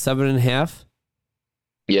 What is it, 7.5?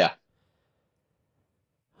 Yeah.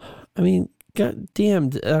 I mean, god damn,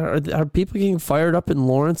 are people getting fired up in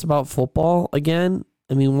Lawrence about football again?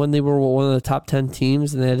 I mean, when they were one of the top 10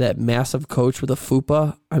 teams and they had that massive coach with a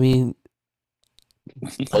fupa. I mean,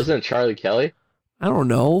 Wasn't it Charlie Kelly? I don't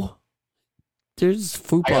know. There's I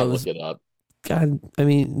gotta fupa. look it up. God, I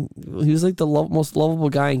mean, he was like the most lovable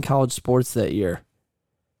guy in college sports that year.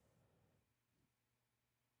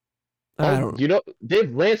 I don't. You know, they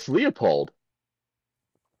have Lance Leopold.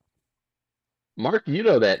 Mark, you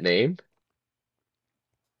know that name.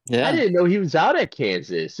 I Yeah, didn't know he was out at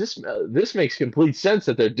Kansas. This makes complete sense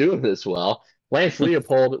that they're doing this well. Lance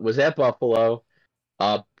Leopold was at Buffalo.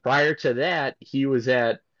 Prior to that, he was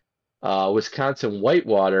at Wisconsin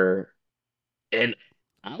Whitewater, and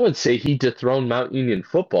I would say he dethroned Mount Union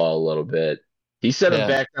football a little bit. He set him yeah.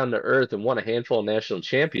 back down to earth and won a handful of national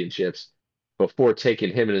championships before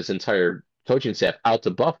taking him and his entire coaching staff out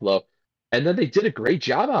to Buffalo. And then they did a great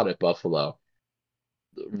job out at Buffalo.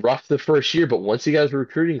 Rough the first year, but once he got his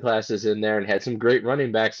recruiting classes in there and had some great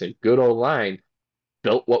running backs and good old line,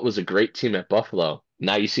 built what was a great team at Buffalo.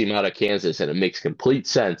 Now you see him out of Kansas, and it makes complete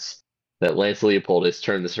sense that Lance Leopold has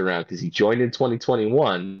turned this around because he joined in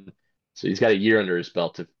 2021, so he's got a year under his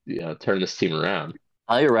belt to turn this team around.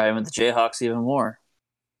 Now you're riding with the Jayhawks even more.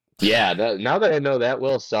 Yeah, now that I know that,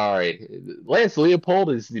 well, sorry, Lance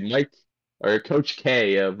Leopold is the Mike or Coach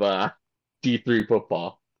K of D3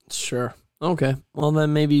 football. Sure. Okay. Well,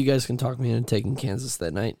 then maybe you guys can talk me into taking Kansas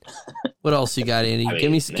that night. What else you got, Andy? I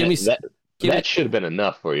mean, that should have been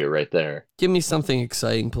enough for you right there. Give me something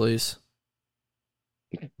exciting, please.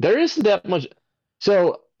 There isn't that much.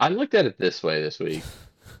 So I looked at it this way this week.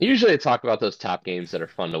 Usually I talk about those top games that are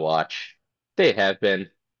fun to watch. They have been,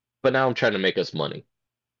 but now I'm trying to make us money.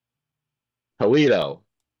 Toledo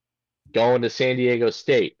going to San Diego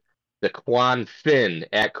State. The Quan Finn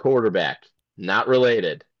at quarterback. Not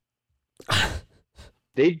related.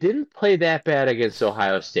 They didn't play that bad against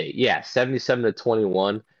Ohio State. Yeah,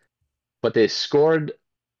 77-21, but they scored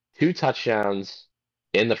 2 touchdowns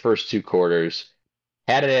in the first 2 quarters.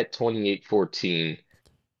 Had it at 28-14.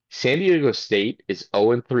 San Diego State is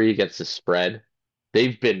 0-3 against the spread.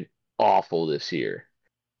 They've been awful this year.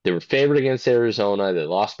 They were favored against Arizona. They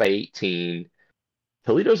lost by 18.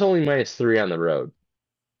 Toledo's only -3 on the road.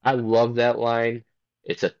 I love that line.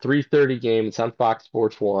 It's a 3:30 game. It's on Fox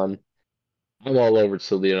Sports 1. I'm all over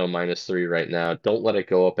Toledo -3 right now. Don't let it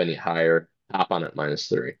go up any higher. Hop on it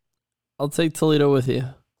 -3. I'll take Toledo with you.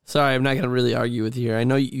 Sorry, I'm not going to really argue with you here. I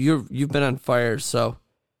know you've been on fire, so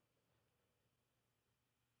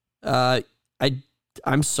I'm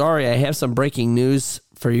sorry. I have some breaking news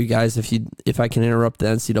for you guys. If I can interrupt the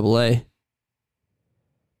NCAA,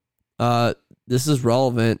 this is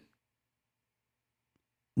relevant,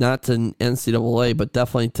 not to NCAA, but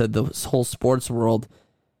definitely to the whole sports world.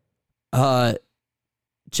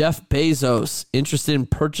 Jeff Bezos interested in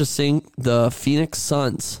purchasing the Phoenix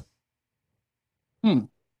Suns.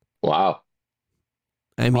 Wow.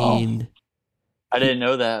 I mean, I didn't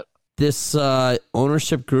know that. this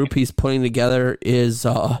ownership group he's putting together is,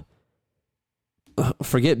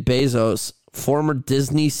 forget Bezos, former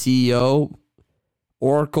Disney CEO,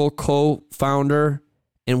 Oracle co-founder,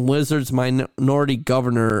 and Wizards minority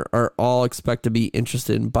governor are all expected to be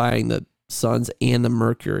interested in buying the Suns and the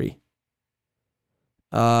Mercury.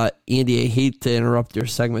 Andy, I hate to interrupt your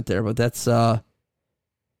segment there, but that's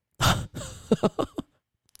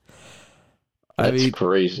That's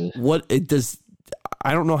crazy. What it does?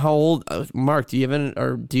 I don't know how old. Mark, do you have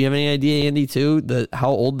any idea, Andy, too, how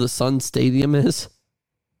old the Sun Stadium is?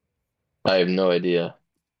 I have no idea.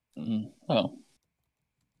 Oh,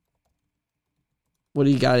 What do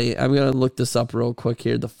you got? I'm gonna look this up real quick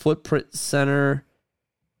here. The Footprint Center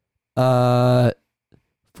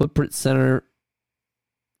Footprint Center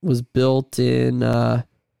was built in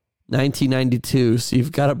 1992, so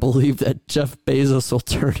you've got to believe that Jeff Bezos will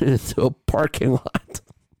turn it into a parking lot.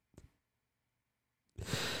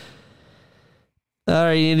 All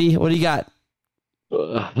right, Andy, what do you got?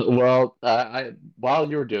 Well, while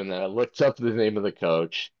you were doing that, I looked up the name of the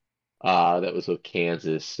coach that was with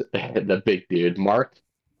Kansas, the big dude, Mark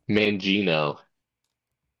Mangino.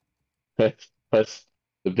 That's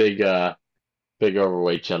the big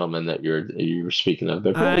overweight gentleman that you were speaking of.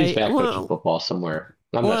 But apparently he's back coaching football somewhere.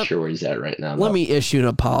 I'm not sure where he's at right now, Let though. me issue an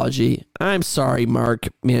apology. I'm sorry, Mark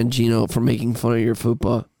Mangino, for making fun of your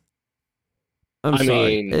football. I'm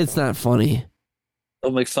sorry. It's not funny.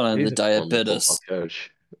 Don't make fun of the He's a former diabetes. football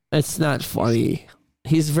coach. It's not funny.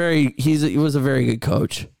 He was a very good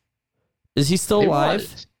coach. Is he still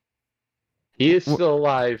alive? He is still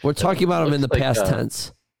alive. We're talking about him in the Looks past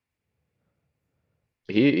tense.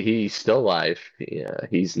 He's still alive. Yeah,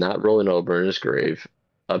 he's not rolling over in his grave.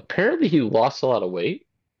 Apparently, he lost a lot of weight,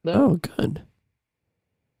 though. Oh, good.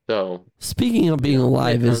 So, speaking of being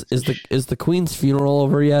alive, is the Queen's funeral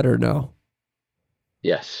over yet or no?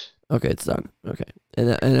 Yes. Okay, it's done. Okay,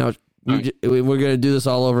 and now we're gonna do this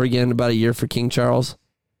all over again in about a year for King Charles.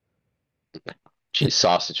 Jeez,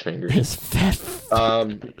 sausage fingers. His fat.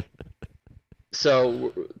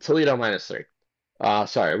 So Toledo -3.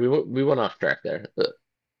 Sorry, we went off track there.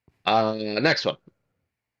 Next one.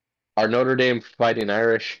 Our Notre Dame Fighting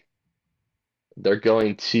Irish. They're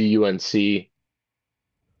going to UNC.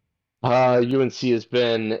 UNC has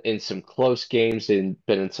been in some close games. They've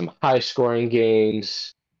been in some high-scoring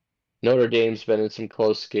games. Notre Dame's been in some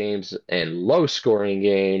close games and low-scoring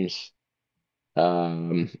games.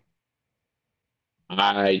 I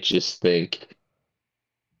just think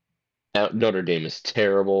Notre Dame is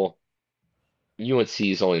terrible.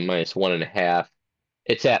 UNC is only -1.5.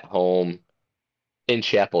 It's at home in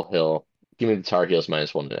Chapel Hill. Give me the Tar Heels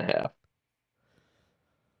 -1.5.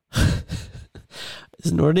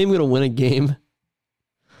 Is Notre Dame going to win a game?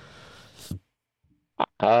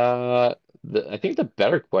 I think the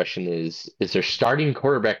better question is their starting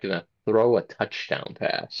quarterback going to throw a touchdown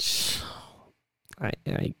pass? I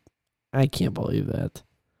can't believe that.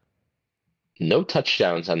 No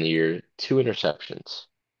touchdowns on the year, 2 interceptions.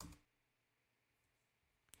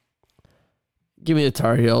 Give me the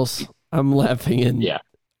Tar Heels. I'm laughing in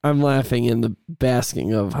the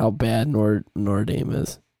basking of how bad Notre Dame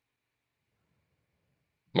is.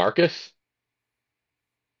 Marcus?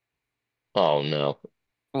 Oh no.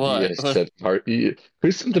 What? You guys said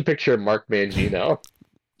who sent the picture of Mark Mangino?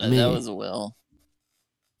 That was Will.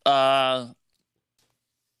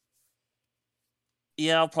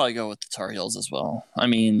 Yeah, I'll probably go with the Tar Heels as well. I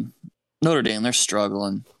mean, Notre Dame, they're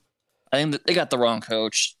struggling. I think that they got the wrong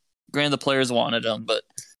coach. Granted, the players wanted him, but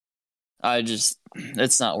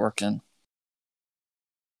it's not working.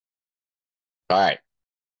 All right.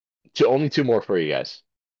 Only 2 more for you guys.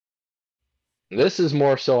 This is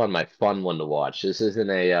more so on my fun one to watch. This isn't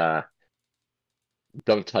a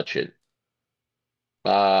don't touch it.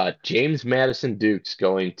 James Madison Duke's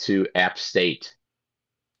going to App State.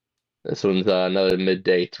 This one's another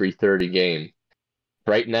midday 3:30 game.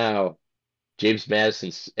 Right now, James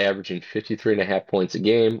Madison's averaging 53.5 points a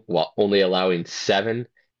game while only allowing 7.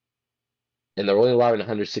 And they're only allowing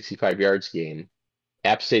 165 yards a game.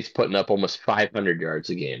 App State's putting up almost 500 yards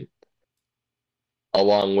a game,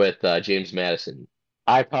 along with James Madison.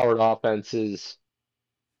 High-powered offenses.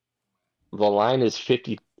 The line is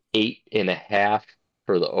 58.5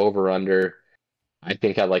 for the over-under. I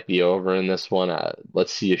think I like the over in this one.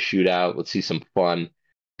 Let's see a shootout. Let's see some fun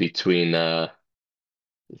between some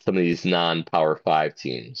of these non-Power 5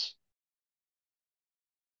 teams.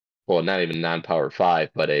 Well, not even non-Power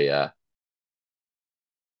 5, but a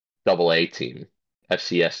AA team,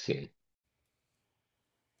 FCS team.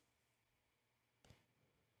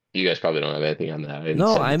 You guys probably don't have anything on that.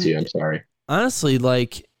 I'm sorry. Honestly,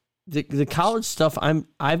 like the college stuff, I'm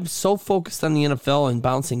so focused on the NFL and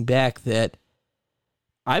bouncing back that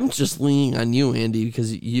I'm just leaning on you, Andy,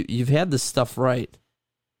 because you've had this stuff right.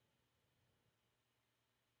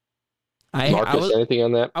 Marcus, anything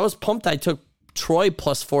on that? I was pumped. I took Troy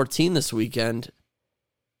 +14 this weekend,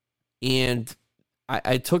 and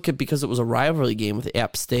I took it because it was a rivalry game with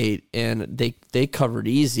App State, and they covered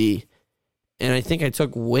easy. And I think I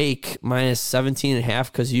took Wake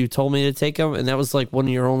 -17.5 because you told me to take them, and that was like one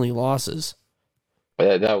of your only losses.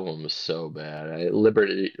 That one was so bad.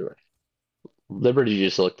 Liberty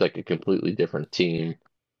just looked like a completely different team.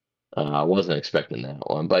 I wasn't expecting that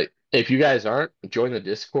one. But if you guys aren't, join the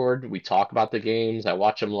Discord. We talk about the games. I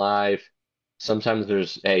watch them live. Sometimes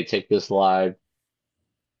there's, hey, take this live.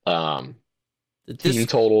 Team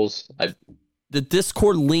totals. The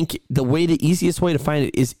Discord link, the easiest way to find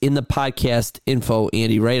it is in the podcast info,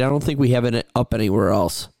 Andy, right? I don't think we have it up anywhere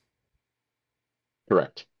else.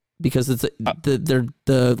 Correct. Because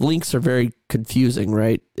the links are very confusing,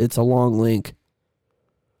 right? It's a long link.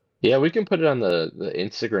 Yeah, we can put it on the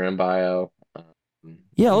Instagram bio.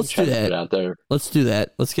 Yeah, let's do that. Put it out there. Let's do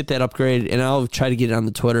that. Let's get that upgraded, and I'll try to get it on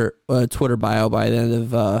the Twitter bio by the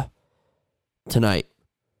end of tonight.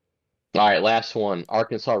 All right, last one.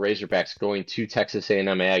 Arkansas Razorbacks going to Texas A&M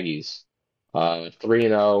Aggies.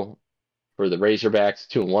 3-0 for the Razorbacks,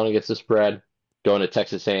 2-1 against the spread. Going to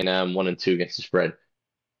Texas A&M, 1-2 against the spread.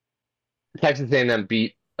 Texas A&M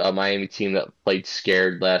beat a Miami team that played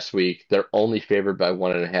scared last week. They're only favored by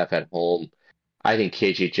 1.5 at home. I think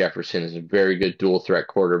KJ Jefferson is a very good dual threat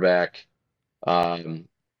quarterback.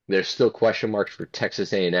 There's still question marks for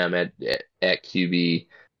Texas A&M at QB.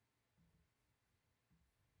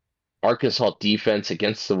 Arkansas defense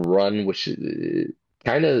against the run, which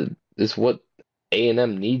kind of is what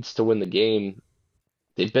A&M needs to win the game.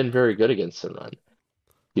 They've been very good against the run.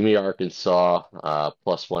 Give me Arkansas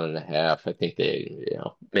plus 1.5. I think they,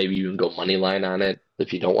 maybe you can go money line on it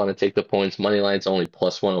if you don't want to take the points. Money line's only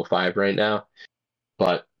plus 105 right now.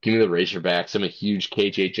 But give me the Razorbacks. I'm a huge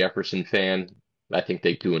KJ Jefferson fan. I think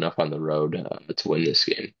they do enough on the road to win this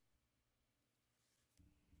game.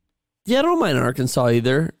 Yeah, I don't mind Arkansas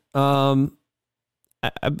either. I've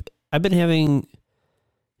been having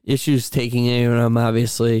issues taking A&M,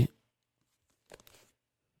 obviously.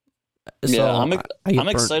 So yeah, I'm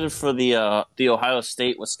excited for the Ohio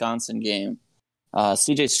State Wisconsin game.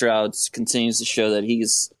 CJ Stroud continues to show that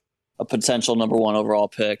he's a potential number 1 overall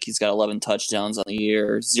pick. He's got 11 touchdowns on the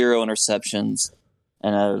year, 0 interceptions,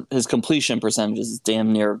 and his completion percentage is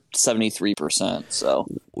damn near 73%. So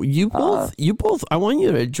you both. I want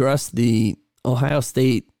you to address the Ohio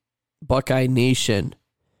State Buckeye Nation.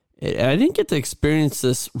 I didn't get to experience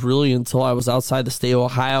this really until I was outside the state of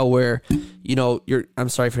Ohio, where I'm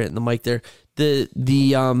sorry for hitting the mic there.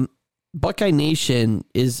 The Buckeye Nation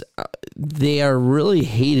they are really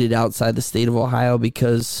hated outside the state of Ohio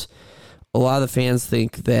because a lot of the fans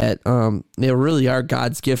think that they really are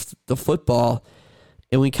God's gift to football.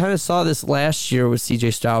 And we kind of saw this last year with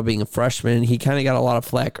CJ Stroud being a freshman. He kind of got a lot of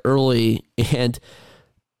flack early, and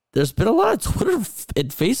there's been a lot of Twitter and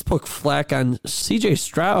Facebook flack on CJ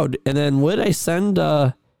Stroud. And then what I send,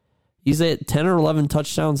 he's at 10 or 11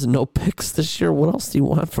 touchdowns and no picks this year. What else do you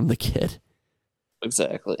want from the kid?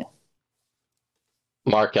 Exactly.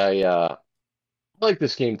 Mark, I like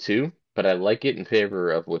this game too, but I like it in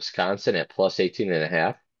favor of Wisconsin at plus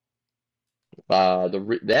 18.5.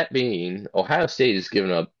 That being, Ohio State has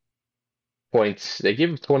given up points. They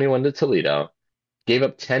gave up 21 to Toledo, gave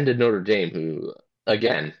up 10 to Notre Dame, who,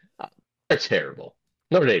 again, they're terrible.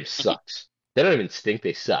 Notre Dame sucks. They don't even stink,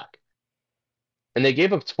 they suck. And they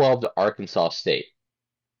gave up 12 to Arkansas State.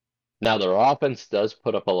 Now their offense does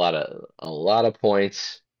put up a lot of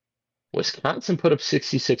points. Wisconsin put up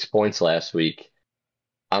 66 points last week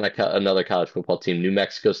on another college football team, New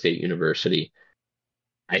Mexico State University.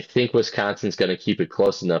 I think Wisconsin's going to keep it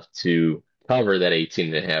close enough to cover that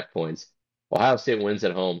 18.5 points. Ohio State wins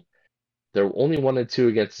at home. They're only 1-2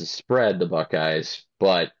 against the spread, the Buckeyes,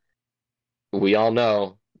 but we all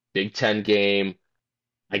know Big Ten game.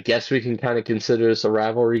 I guess we can kind of consider this a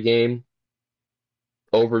rivalry game.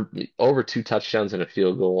 Over 2 touchdowns and a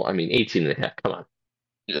field goal. I mean, 18.5. Come on.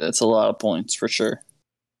 Yeah, that's a lot of points for sure.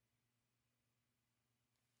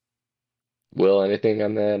 Will, anything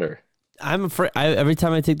on that? Or I'm afraid every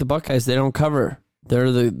time I take the Buckeyes, they don't cover.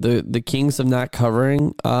 They're the kings of not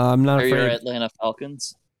covering. I'm not afraid. Your Atlanta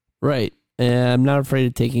Falcons, right? And I'm not afraid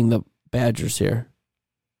of taking the Badgers here.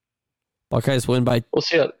 Buckeyes win by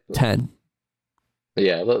 10.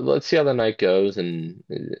 Yeah, let's see how the night goes, and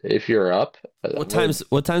if you're up, what time's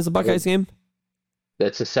the Buckeyes game?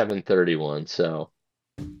 That's a 7:30 one. So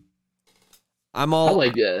I'm all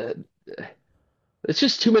like. It's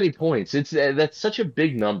just too many points. That's such a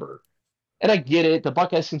big number, and I get it. The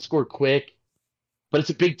Buckeyes can score quick, but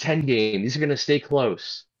it's a Big Ten game. These are going to stay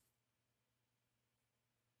close.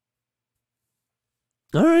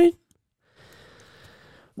 All right.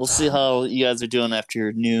 We'll see how you guys are doing after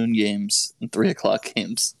your noon games and 3:00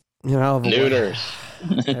 games. Yeah, Nooners.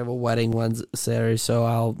 I have a wedding Saturday, so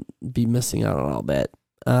I'll be missing out on all that.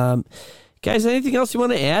 Guys, anything else you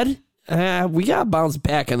want to add? We got to bounce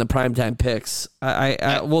back on the primetime picks.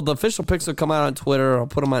 Well, the official picks will come out on Twitter. I'll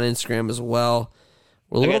put them on Instagram as well.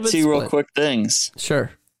 I got 2 real quick things.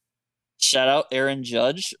 Sure. Shout out Aaron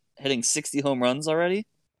Judge hitting 60 home runs already.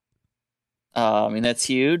 I mean, that's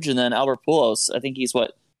huge. And then Albert Pujols, I think he's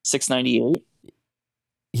 698?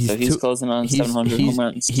 So he's closing on 700 home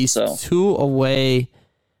runs. He's So 2 away.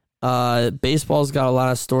 Baseball's got a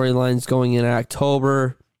lot of storylines going in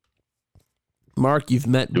October. Mark, you've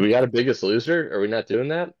met. Do we got a biggest loser? Are we not doing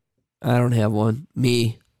that? I don't have one.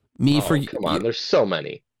 Me for. Come on, there's so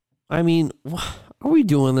many. I mean, are we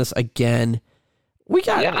doing this again? We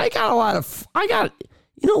got. Yeah. I got a lot of. I got.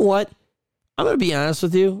 You know what? I'm gonna be honest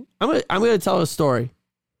with you. I'm gonna tell a story.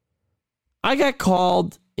 I got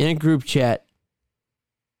called in a group chat.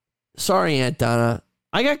 Sorry, Aunt Donna.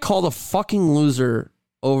 I got called a fucking loser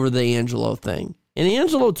over the Angelo thing. And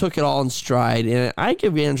Angelo took it all in stride. And I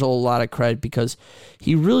give Angelo a lot of credit because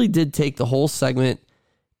he really did take the whole segment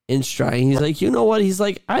in stride. And he's like, you know what? He's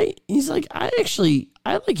like, I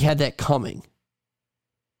had that coming.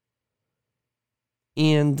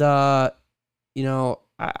 And, you know,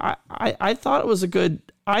 I thought it was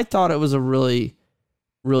a really,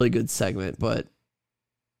 really good segment, but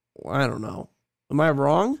I don't know. Am I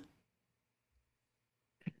wrong?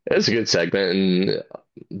 It's a good segment, and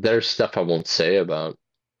there's stuff I won't say about.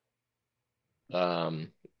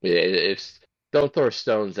 It's don't throw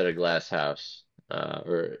stones at a glass house,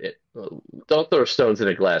 don't throw stones in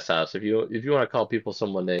a glass house. If you want to call people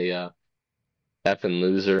someone a effing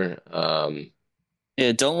loser,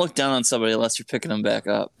 yeah, don't look down on somebody unless you're picking them back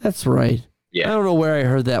up. That's right. yeah. I don't know where I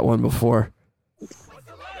heard that one before. What's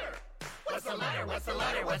the letter? What's the letter? What's the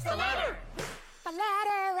letter? What's the letter? The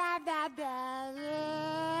letter of the day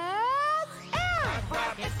is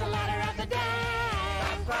F. It's the letter of the day.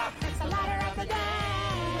 It's the letter of the day.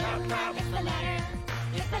 It's the letter.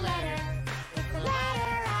 It's the letter. It's the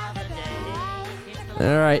letter of the day.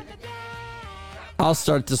 All right. I'll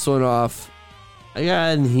start this one off. I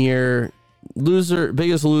got in here.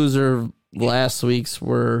 Biggest loser last week's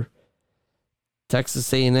were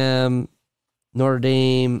Texas A&M, Notre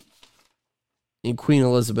Dame, and Queen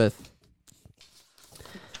Elizabeth.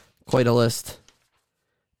 Quite a list.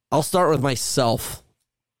 I'll start with myself.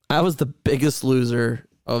 I was the biggest loser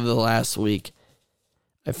of the last week.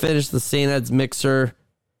 I finished the St. Ed's mixer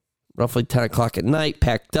roughly 10 o'clock at night,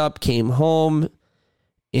 packed up, came home,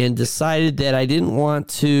 and decided that I didn't want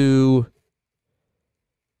to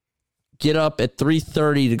get up at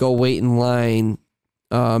 3:30 to go wait in line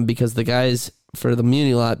because the guys for the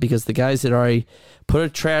Muni lot, because the guys had already put a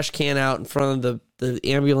trash can out in front of the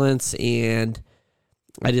ambulance, and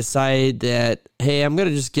I decided that, hey, I'm going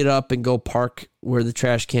to just get up and go park where the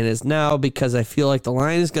trash can is now because I feel like the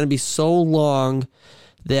line is going to be so long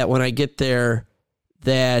that when I get there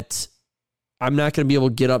that I'm not going to be able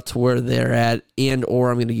to get up to where they're at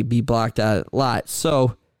or I'm going to be blocked out of the lot.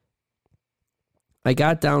 So I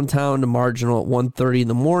got downtown to Marginal at 1:30 in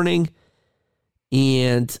the morning,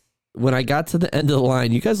 and when I got to the end of the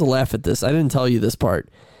line, you guys will laugh at this. I didn't tell you this part.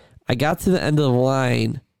 I got to the end of the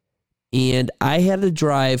line, and I had to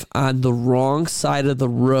drive on the wrong side of the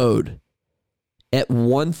road at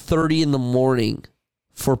 1:30 in the morning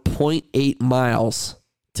for 0.8 miles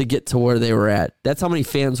to get to where they were at. That's how many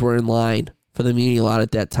fans were in line for the Muni lot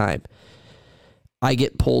at that time. I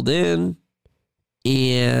get pulled in,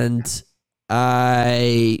 and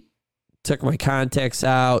I took my contacts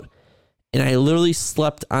out, and I literally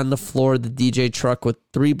slept on the floor of the DJ truck with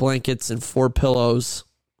 3 blankets and 4 pillows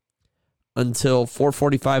until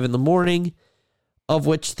 4:45 in the morning, of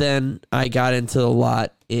which then I got into the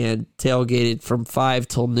lot and tailgated from 5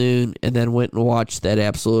 till noon and then went and watched that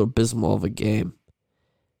absolute abysmal of a game.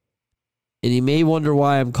 And you may wonder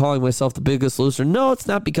why I'm calling myself the biggest loser. No, it's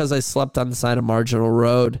not because I slept on the side of Marginal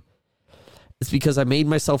Road. It's because I made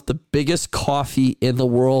myself the biggest coffee in the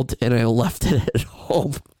world and I left it at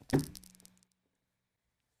home.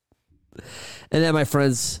 And then, my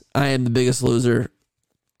friends, I am the biggest loser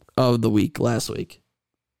of the week last week.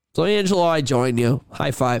 So, Angelo, I join you.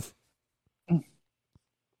 High five.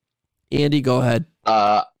 Andy, go ahead.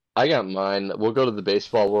 I got mine. We'll go to the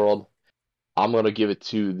baseball world. I'm going to give it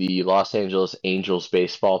to the Los Angeles Angels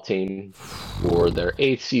baseball team for their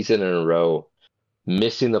 8th season in a row,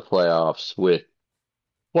 missing the playoffs with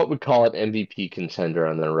what we call an MVP contender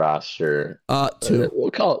on their roster. 2.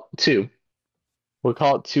 We'll call it 2. We'll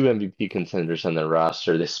call it 2 MVP contenders on their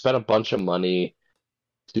roster. They spent a bunch of money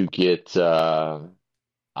to get, I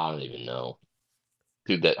don't even know,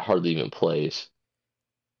 dude that hardly even plays.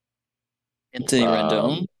 Anthony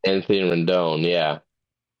Rendon. Anthony Rendon, yeah.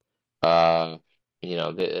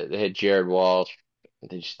 They had Jared Walsh.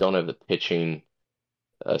 They just don't have the pitching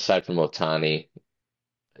aside from Otani.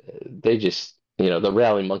 They just, the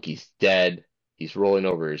rally monkey's dead. He's rolling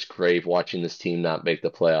over his grave watching this team not make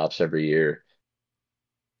the playoffs every year.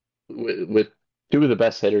 With 2 of the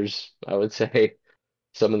best hitters, I would say,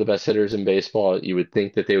 some of the best hitters in baseball, you would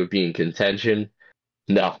think that they would be in contention.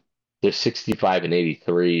 No, they're 65 and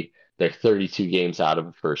 83. They're 32 games out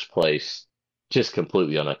of first place. Just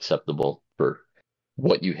completely unacceptable for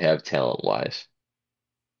what you have talent wise.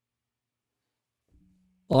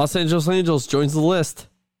 Los Angeles Angels joins the list.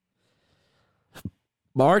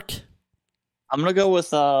 Mark? I'm gonna go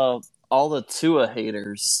with all the Tua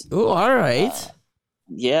haters. Oh, all right.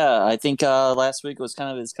 Yeah, I think last week was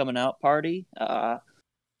kind of his coming out party.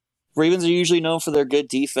 Ravens are usually known for their good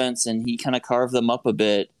defense, and he kind of carved them up a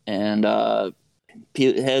bit. And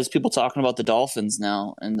has people talking about the Dolphins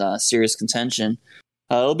now and serious contention.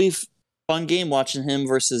 It'll be a fun game watching him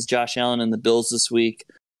versus Josh Allen and the Bills this week.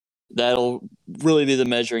 That'll really be the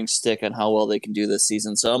measuring stick on how well they can do this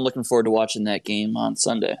season. So I'm looking forward to watching that game on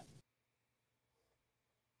Sunday.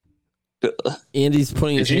 Andy's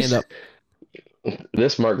putting his hand up.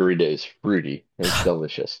 This margarita is fruity. It's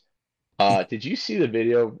delicious. Did you see the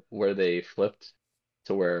video where they flipped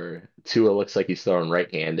to where Tua looks like he's throwing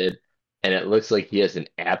right-handed, and it looks like he has an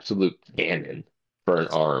absolute cannon for an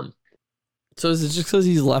arm? So is it just because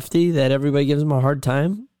he's lefty that everybody gives him a hard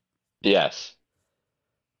time? Yes.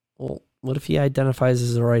 Well, what if he identifies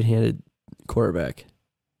as a right-handed quarterback?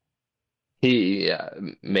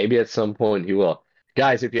 Maybe at some point he will.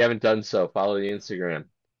 Guys, if you haven't done so, follow the Instagram.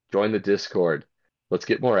 Join the Discord. Let's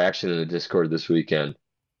get more action in the Discord this weekend.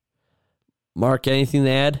 Mark, anything to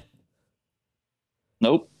add?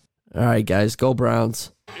 Nope. All right, guys, go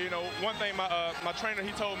Browns. You know, one thing my trainer,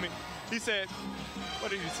 he told me, he said,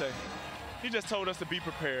 what did he say? He just told us to be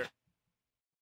prepared.